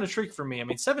 this one's kind of tricky for me. I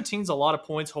mean, 17's a lot of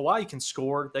points. Hawaii can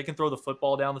score; they can throw the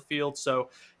football down the field.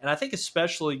 So, and I think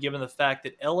especially given the fact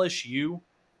that LSU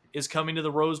is coming to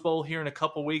the Rose Bowl here in a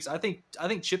couple weeks, I think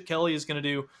Chip Kelly is going to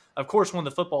do, of course, win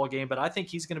the football game, but I think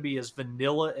he's going to be as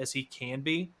vanilla as he can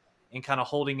be and kind of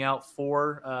holding out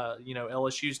for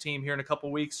LSU's team here in a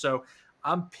couple weeks. So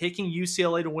I'm picking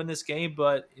UCLA to win this game,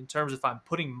 but in terms of if I'm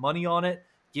putting money on it,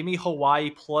 give me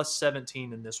Hawaii plus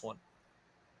 17 in this one.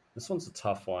 This one's a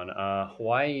tough one.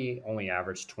 Hawaii only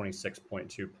averaged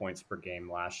 26.2 points per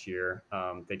game last year.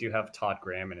 They do have Todd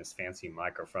Graham and his fancy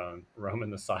microphone roaming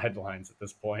the sidelines at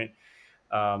this point.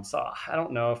 So I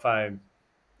don't know if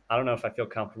I feel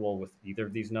comfortable with either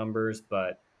of these numbers,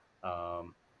 but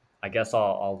I guess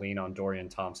I'll lean on Dorian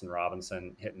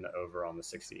Thompson-Robinson hitting the over on the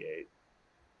 68.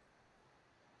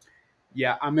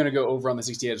 Yeah, I'm going to go over on the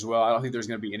 68 as well. I don't think there's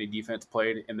going to be any defense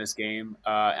played in this game.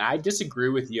 And I disagree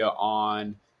with you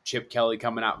on Chip Kelly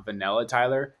coming out vanilla,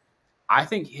 Tyler. I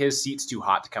think his seat's too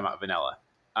hot to come out vanilla.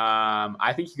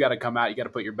 I think you got to come out, you got to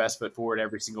put your best foot forward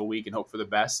every single week and hope for the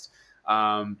best.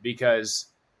 Because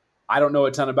I don't know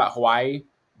a ton about Hawaii,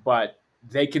 but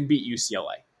they can beat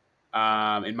UCLA.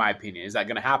 In my opinion, is that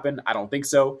going to happen? I don't think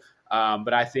so.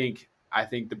 But I think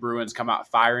the Bruins come out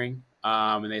firing,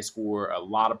 and they score a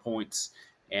lot of points.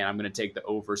 And I'm going to take the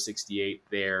over 68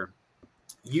 there.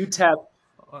 UTEP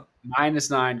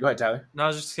 -9. Go ahead, Tyler. No, I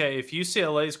was just saying, if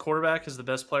UCLA's quarterback is the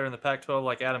best player in the Pac-12,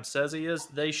 like Adam says he is,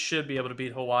 they should be able to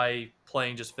beat Hawaii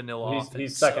playing just vanilla offense.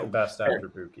 He's second best after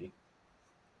Buki.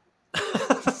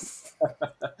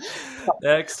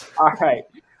 Next. All right.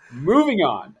 Moving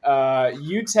on,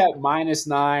 UTEP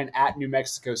 -9 at New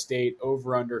Mexico State,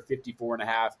 over under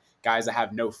 54.5. Guys, I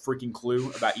have no freaking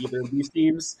clue about either of these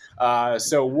teams.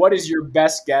 So what is your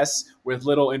best guess with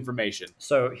little information?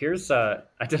 So here's, I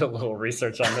did a little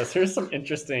research on this. Here's some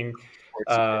interesting.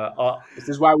 This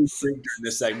is why we stream during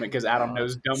this segment, because Adam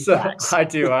knows dumb facts. I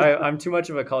do. I'm too much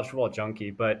of a college football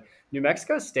junkie, but New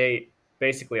Mexico State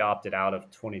basically opted out of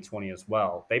 2020 as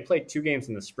well. They played 2 games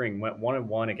in the spring, went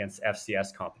 1-1 against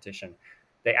FCS competition.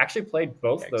 They actually played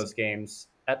both those games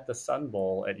at the Sun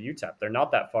Bowl at UTEP. They're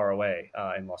not that far away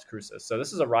in Las Cruces. So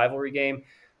this is a rivalry game.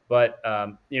 But,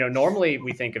 normally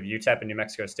we think of UTEP and New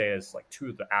Mexico State as like 2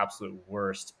 of the absolute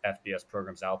worst FBS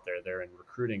programs out there. They're in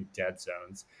recruiting dead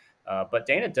zones. But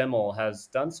Dana Dimmel has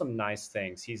done some nice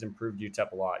things. He's improved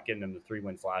UTEP a lot, getting them to 3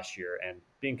 wins last year and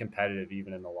being competitive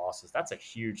even in the losses. That's a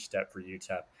huge step for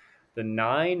UTEP. The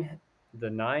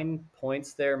nine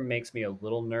points there makes me a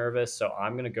little nervous, so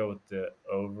I'm going to go with the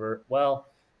over. Well,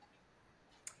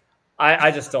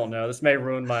 I just don't know. This may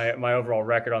ruin my overall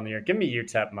record on the year. Give me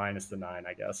UTEP minus the 9,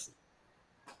 I guess.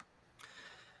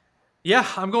 Yeah,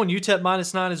 I'm going UTEP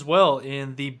 -9 as well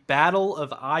in the Battle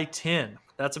of I-10.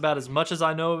 That's about as much as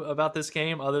I know about this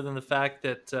game, other than the fact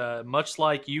that much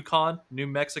like UConn, New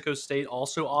Mexico State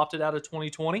also opted out of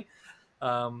 2020.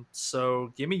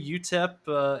 So give me UTEP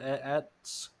at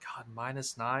God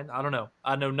 -9. I don't know.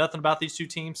 I know nothing about these two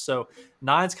teams, so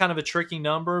 9's kind of a tricky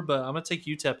number, but I'm going to take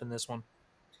UTEP in this one.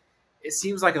 It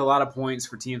seems like a lot of points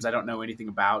for teams I don't know anything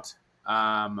about.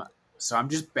 So I'm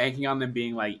just banking on them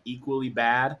being like equally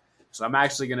bad. So I'm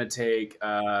actually going to take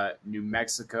New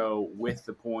Mexico with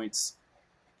the points.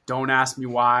 Don't ask me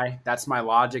why. That's my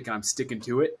logic, and I'm sticking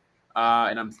to it.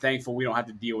 And I'm thankful we don't have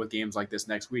to deal with games like this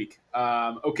next week.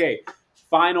 Okay,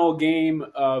 final game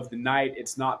of the night.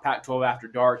 It's not Pac-12 After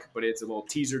Dark, but it's a little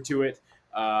teaser to it.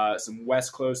 Some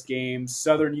West Coast games.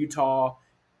 Southern Utah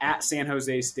at San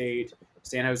Jose State.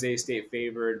 San Jose State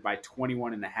favored by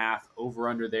 21.5.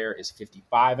 Over-under there is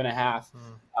 55.5.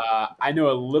 I know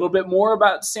a little bit more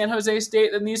about San Jose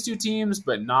State than these two teams,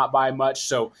 but not by much.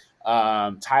 So,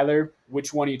 Tyler,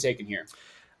 which one are you taking here?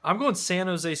 I'm going San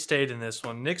Jose State in this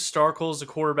one. Nick Starkel is the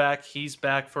quarterback. He's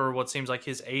back for what seems like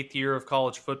his 8th year of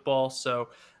college football. So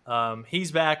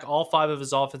he's back. All 5 of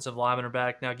his offensive linemen are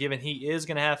back. Now, given he is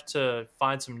going to have to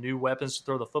find some new weapons to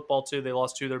throw the football to, they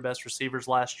lost 2 of their best receivers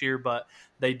last year, but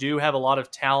they do have a lot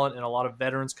of talent and a lot of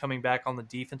veterans coming back on the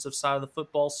defensive side of the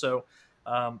football. So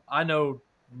I know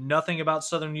nothing about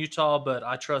Southern Utah, but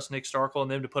I trust Nick Starkel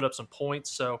and them to put up some points.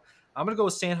 So I'm going to go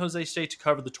with San Jose State to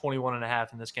cover the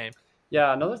 21.5 in this game.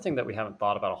 Yeah, another thing that we haven't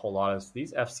thought about a whole lot is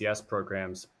these FCS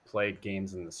programs play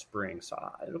games in the spring. So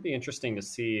it'll be interesting to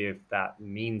see if that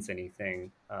means anything.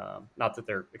 Not that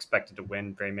they're expected to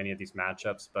win very many of these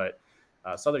matchups, but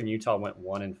Southern Utah went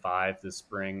 1-5 this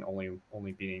spring,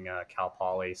 only beating Cal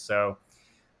Poly. So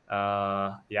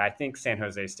I think San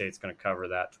Jose State's going to cover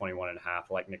that 21.5,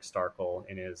 like Nick Starkel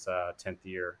in his 10th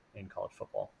year in college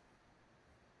football.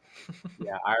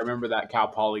 Yeah, I remember that Cal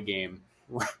Poly game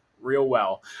real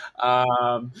well.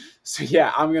 So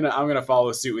yeah, I'm gonna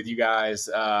follow suit with you guys.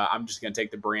 I'm just gonna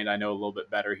take the brand I know a little bit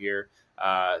better here.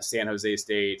 San Jose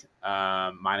State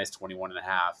minus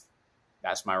 21.5.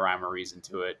 That's my rhyme or reason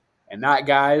to it. And that,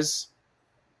 guys,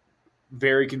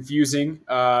 very confusing.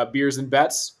 Beers and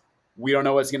bets. We don't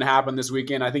know what's gonna happen this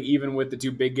weekend. I think even with the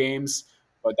 2 big games,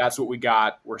 but that's what we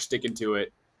got. We're sticking to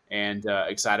it. And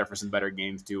excited for some better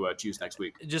games to choose next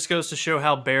week. It just goes to show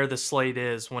how bare the slate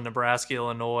is when Nebraska,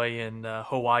 Illinois, and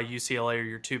Hawaii, UCLA are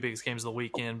your 2 biggest games of the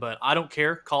weekend. But I don't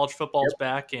care. College football's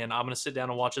back, and I'm going to sit down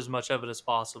and watch as much of it as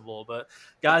possible. But,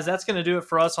 guys, that's going to do it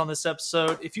for us on this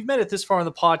episode. If you've made it this far in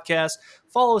the podcast,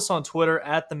 follow us on Twitter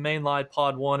at the Mainline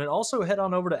Pod 1, and also head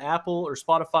on over to Apple or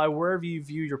Spotify, wherever you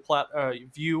view your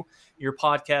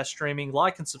podcast streaming.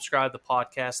 Like and subscribe to the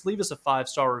podcast. Leave us a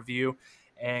 5-star review.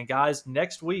 And guys,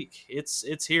 next week, it's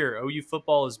here. OU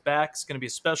football is back. It's going to be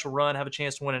a special run. Have a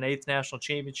chance to win an 8th national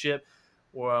championship.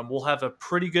 We'll have a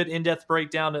pretty good in-depth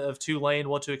breakdown of Tulane,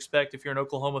 what to expect if you're an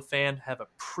Oklahoma fan. Have a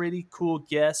pretty cool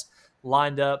guest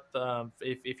lined up.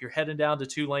 If you're heading down to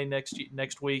Tulane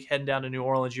next week, heading down to New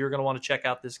Orleans, you're going to want to check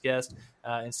out this guest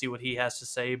and see what he has to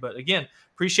say. But again,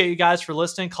 appreciate you guys for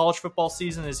listening. College football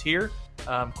season is here.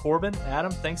 Corbin,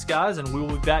 Adam, thanks guys, and we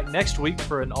will be back next week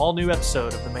for an all-new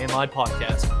episode of the Mainline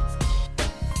Podcast.